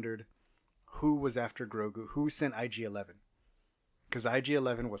always wondered who was after Grogu. Who sent IG-11? Because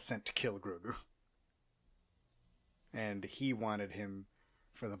IG-11 was sent to kill Grogu. And he wanted him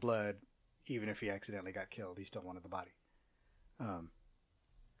for the blood. Even if he accidentally got killed, he still wanted the body.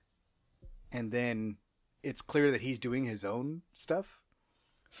 And then it's clear that he's doing his own stuff.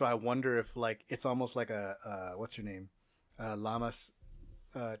 So I wonder if, like, it's almost like a what's her name? Lamas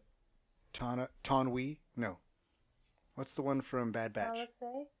Tonwi? No. What's the one from Bad Batch?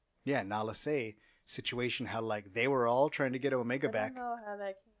 Nala Yeah, Nala Se situation, how, like, they were all trying to get Omega back. I don't know how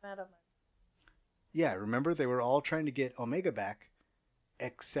that came out of my... Yeah, remember? They were all trying to get Omega back,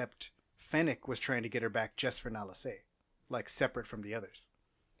 except Fennec was trying to get her back just for Nala Se, like, separate from the others.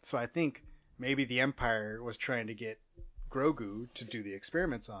 So I think maybe the Empire was trying to get Grogu to do the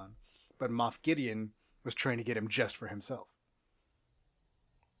experiments on, but Moff Gideon was trying to get him just for himself.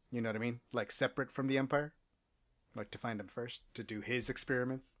 You know what I mean? Like, separate from the Empire? Like, to find him first, to do his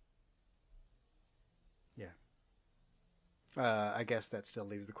experiments? Yeah. I guess that still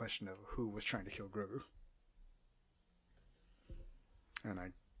leaves the question of who was trying to kill Grogu. And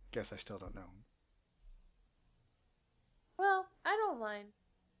I guess I still don't know. Well, I don't mind.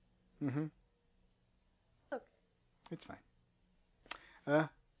 Mm-hmm. Okay. It's fine.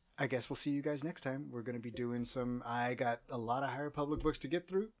 I guess we'll see you guys next time. We're going to be doing some... I got a lot of High Republic books to get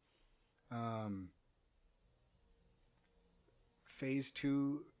through. Phase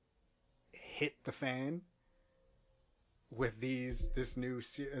 2 hit the fan with these new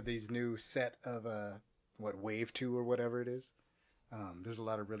set of Wave 2 or whatever it is. There's a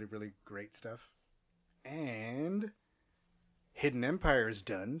lot of really, really great stuff. And Hidden Empire is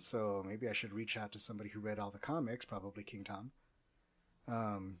done, so maybe I should reach out to somebody who read all the comics, probably King Tom,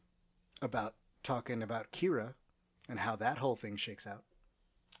 about talking about Kira and how that whole thing shakes out.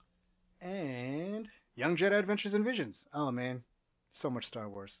 And Young Jedi Adventures and Visions. Oh, man. So much Star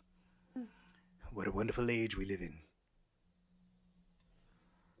Wars. What a wonderful age we live in.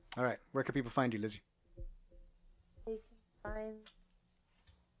 All right. Where can people find you, Lizzie? They can find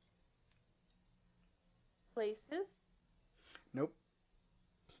places. Nope.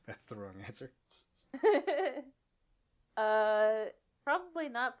 That's the wrong answer. Probably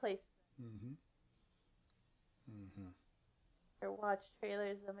not places. Mm-hmm. Mm-hmm. Or watch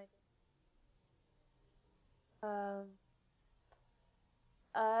trailers on my...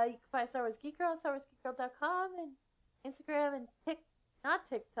 you can find Star Wars Geek Girl on StarWarsGeekGirl.com and Instagram and not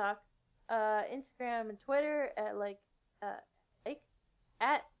TikTok, Instagram and Twitter at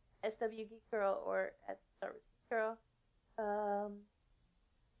SW Geek Girl or at Star Wars Geek Girl.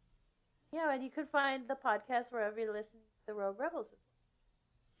 Yeah, and you can find the podcast wherever you listen to the Rogue Rebels.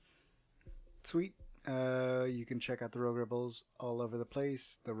 Sweet. You can check out the Rogue Rebels all over the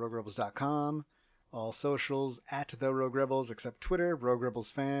place. TheRogueRebels.com. All socials at The Rogue Rebels, except Twitter, Rogue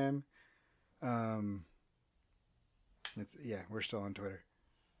Rebels Fam. We're still on Twitter.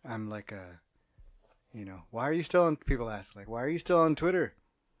 I'm like You know, why are you still on? People ask, like, why are you still on Twitter?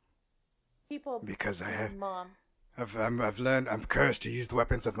 People. Because Mom. I've learned I'm cursed to use the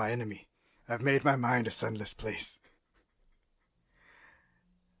weapons of my enemy. I've made my mind a sunless place.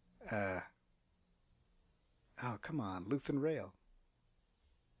 Oh, come on, Luthen Rail.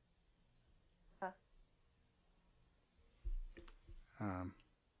 Huh.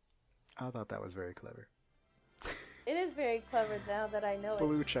 I thought that was very clever. It is very clever now that I know it.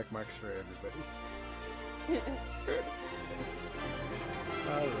 Blue check marks for everybody.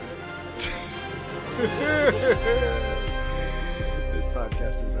 Alright. This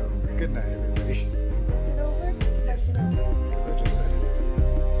podcast is over. Good night, everybody. Is it over? Yes, because I just said it.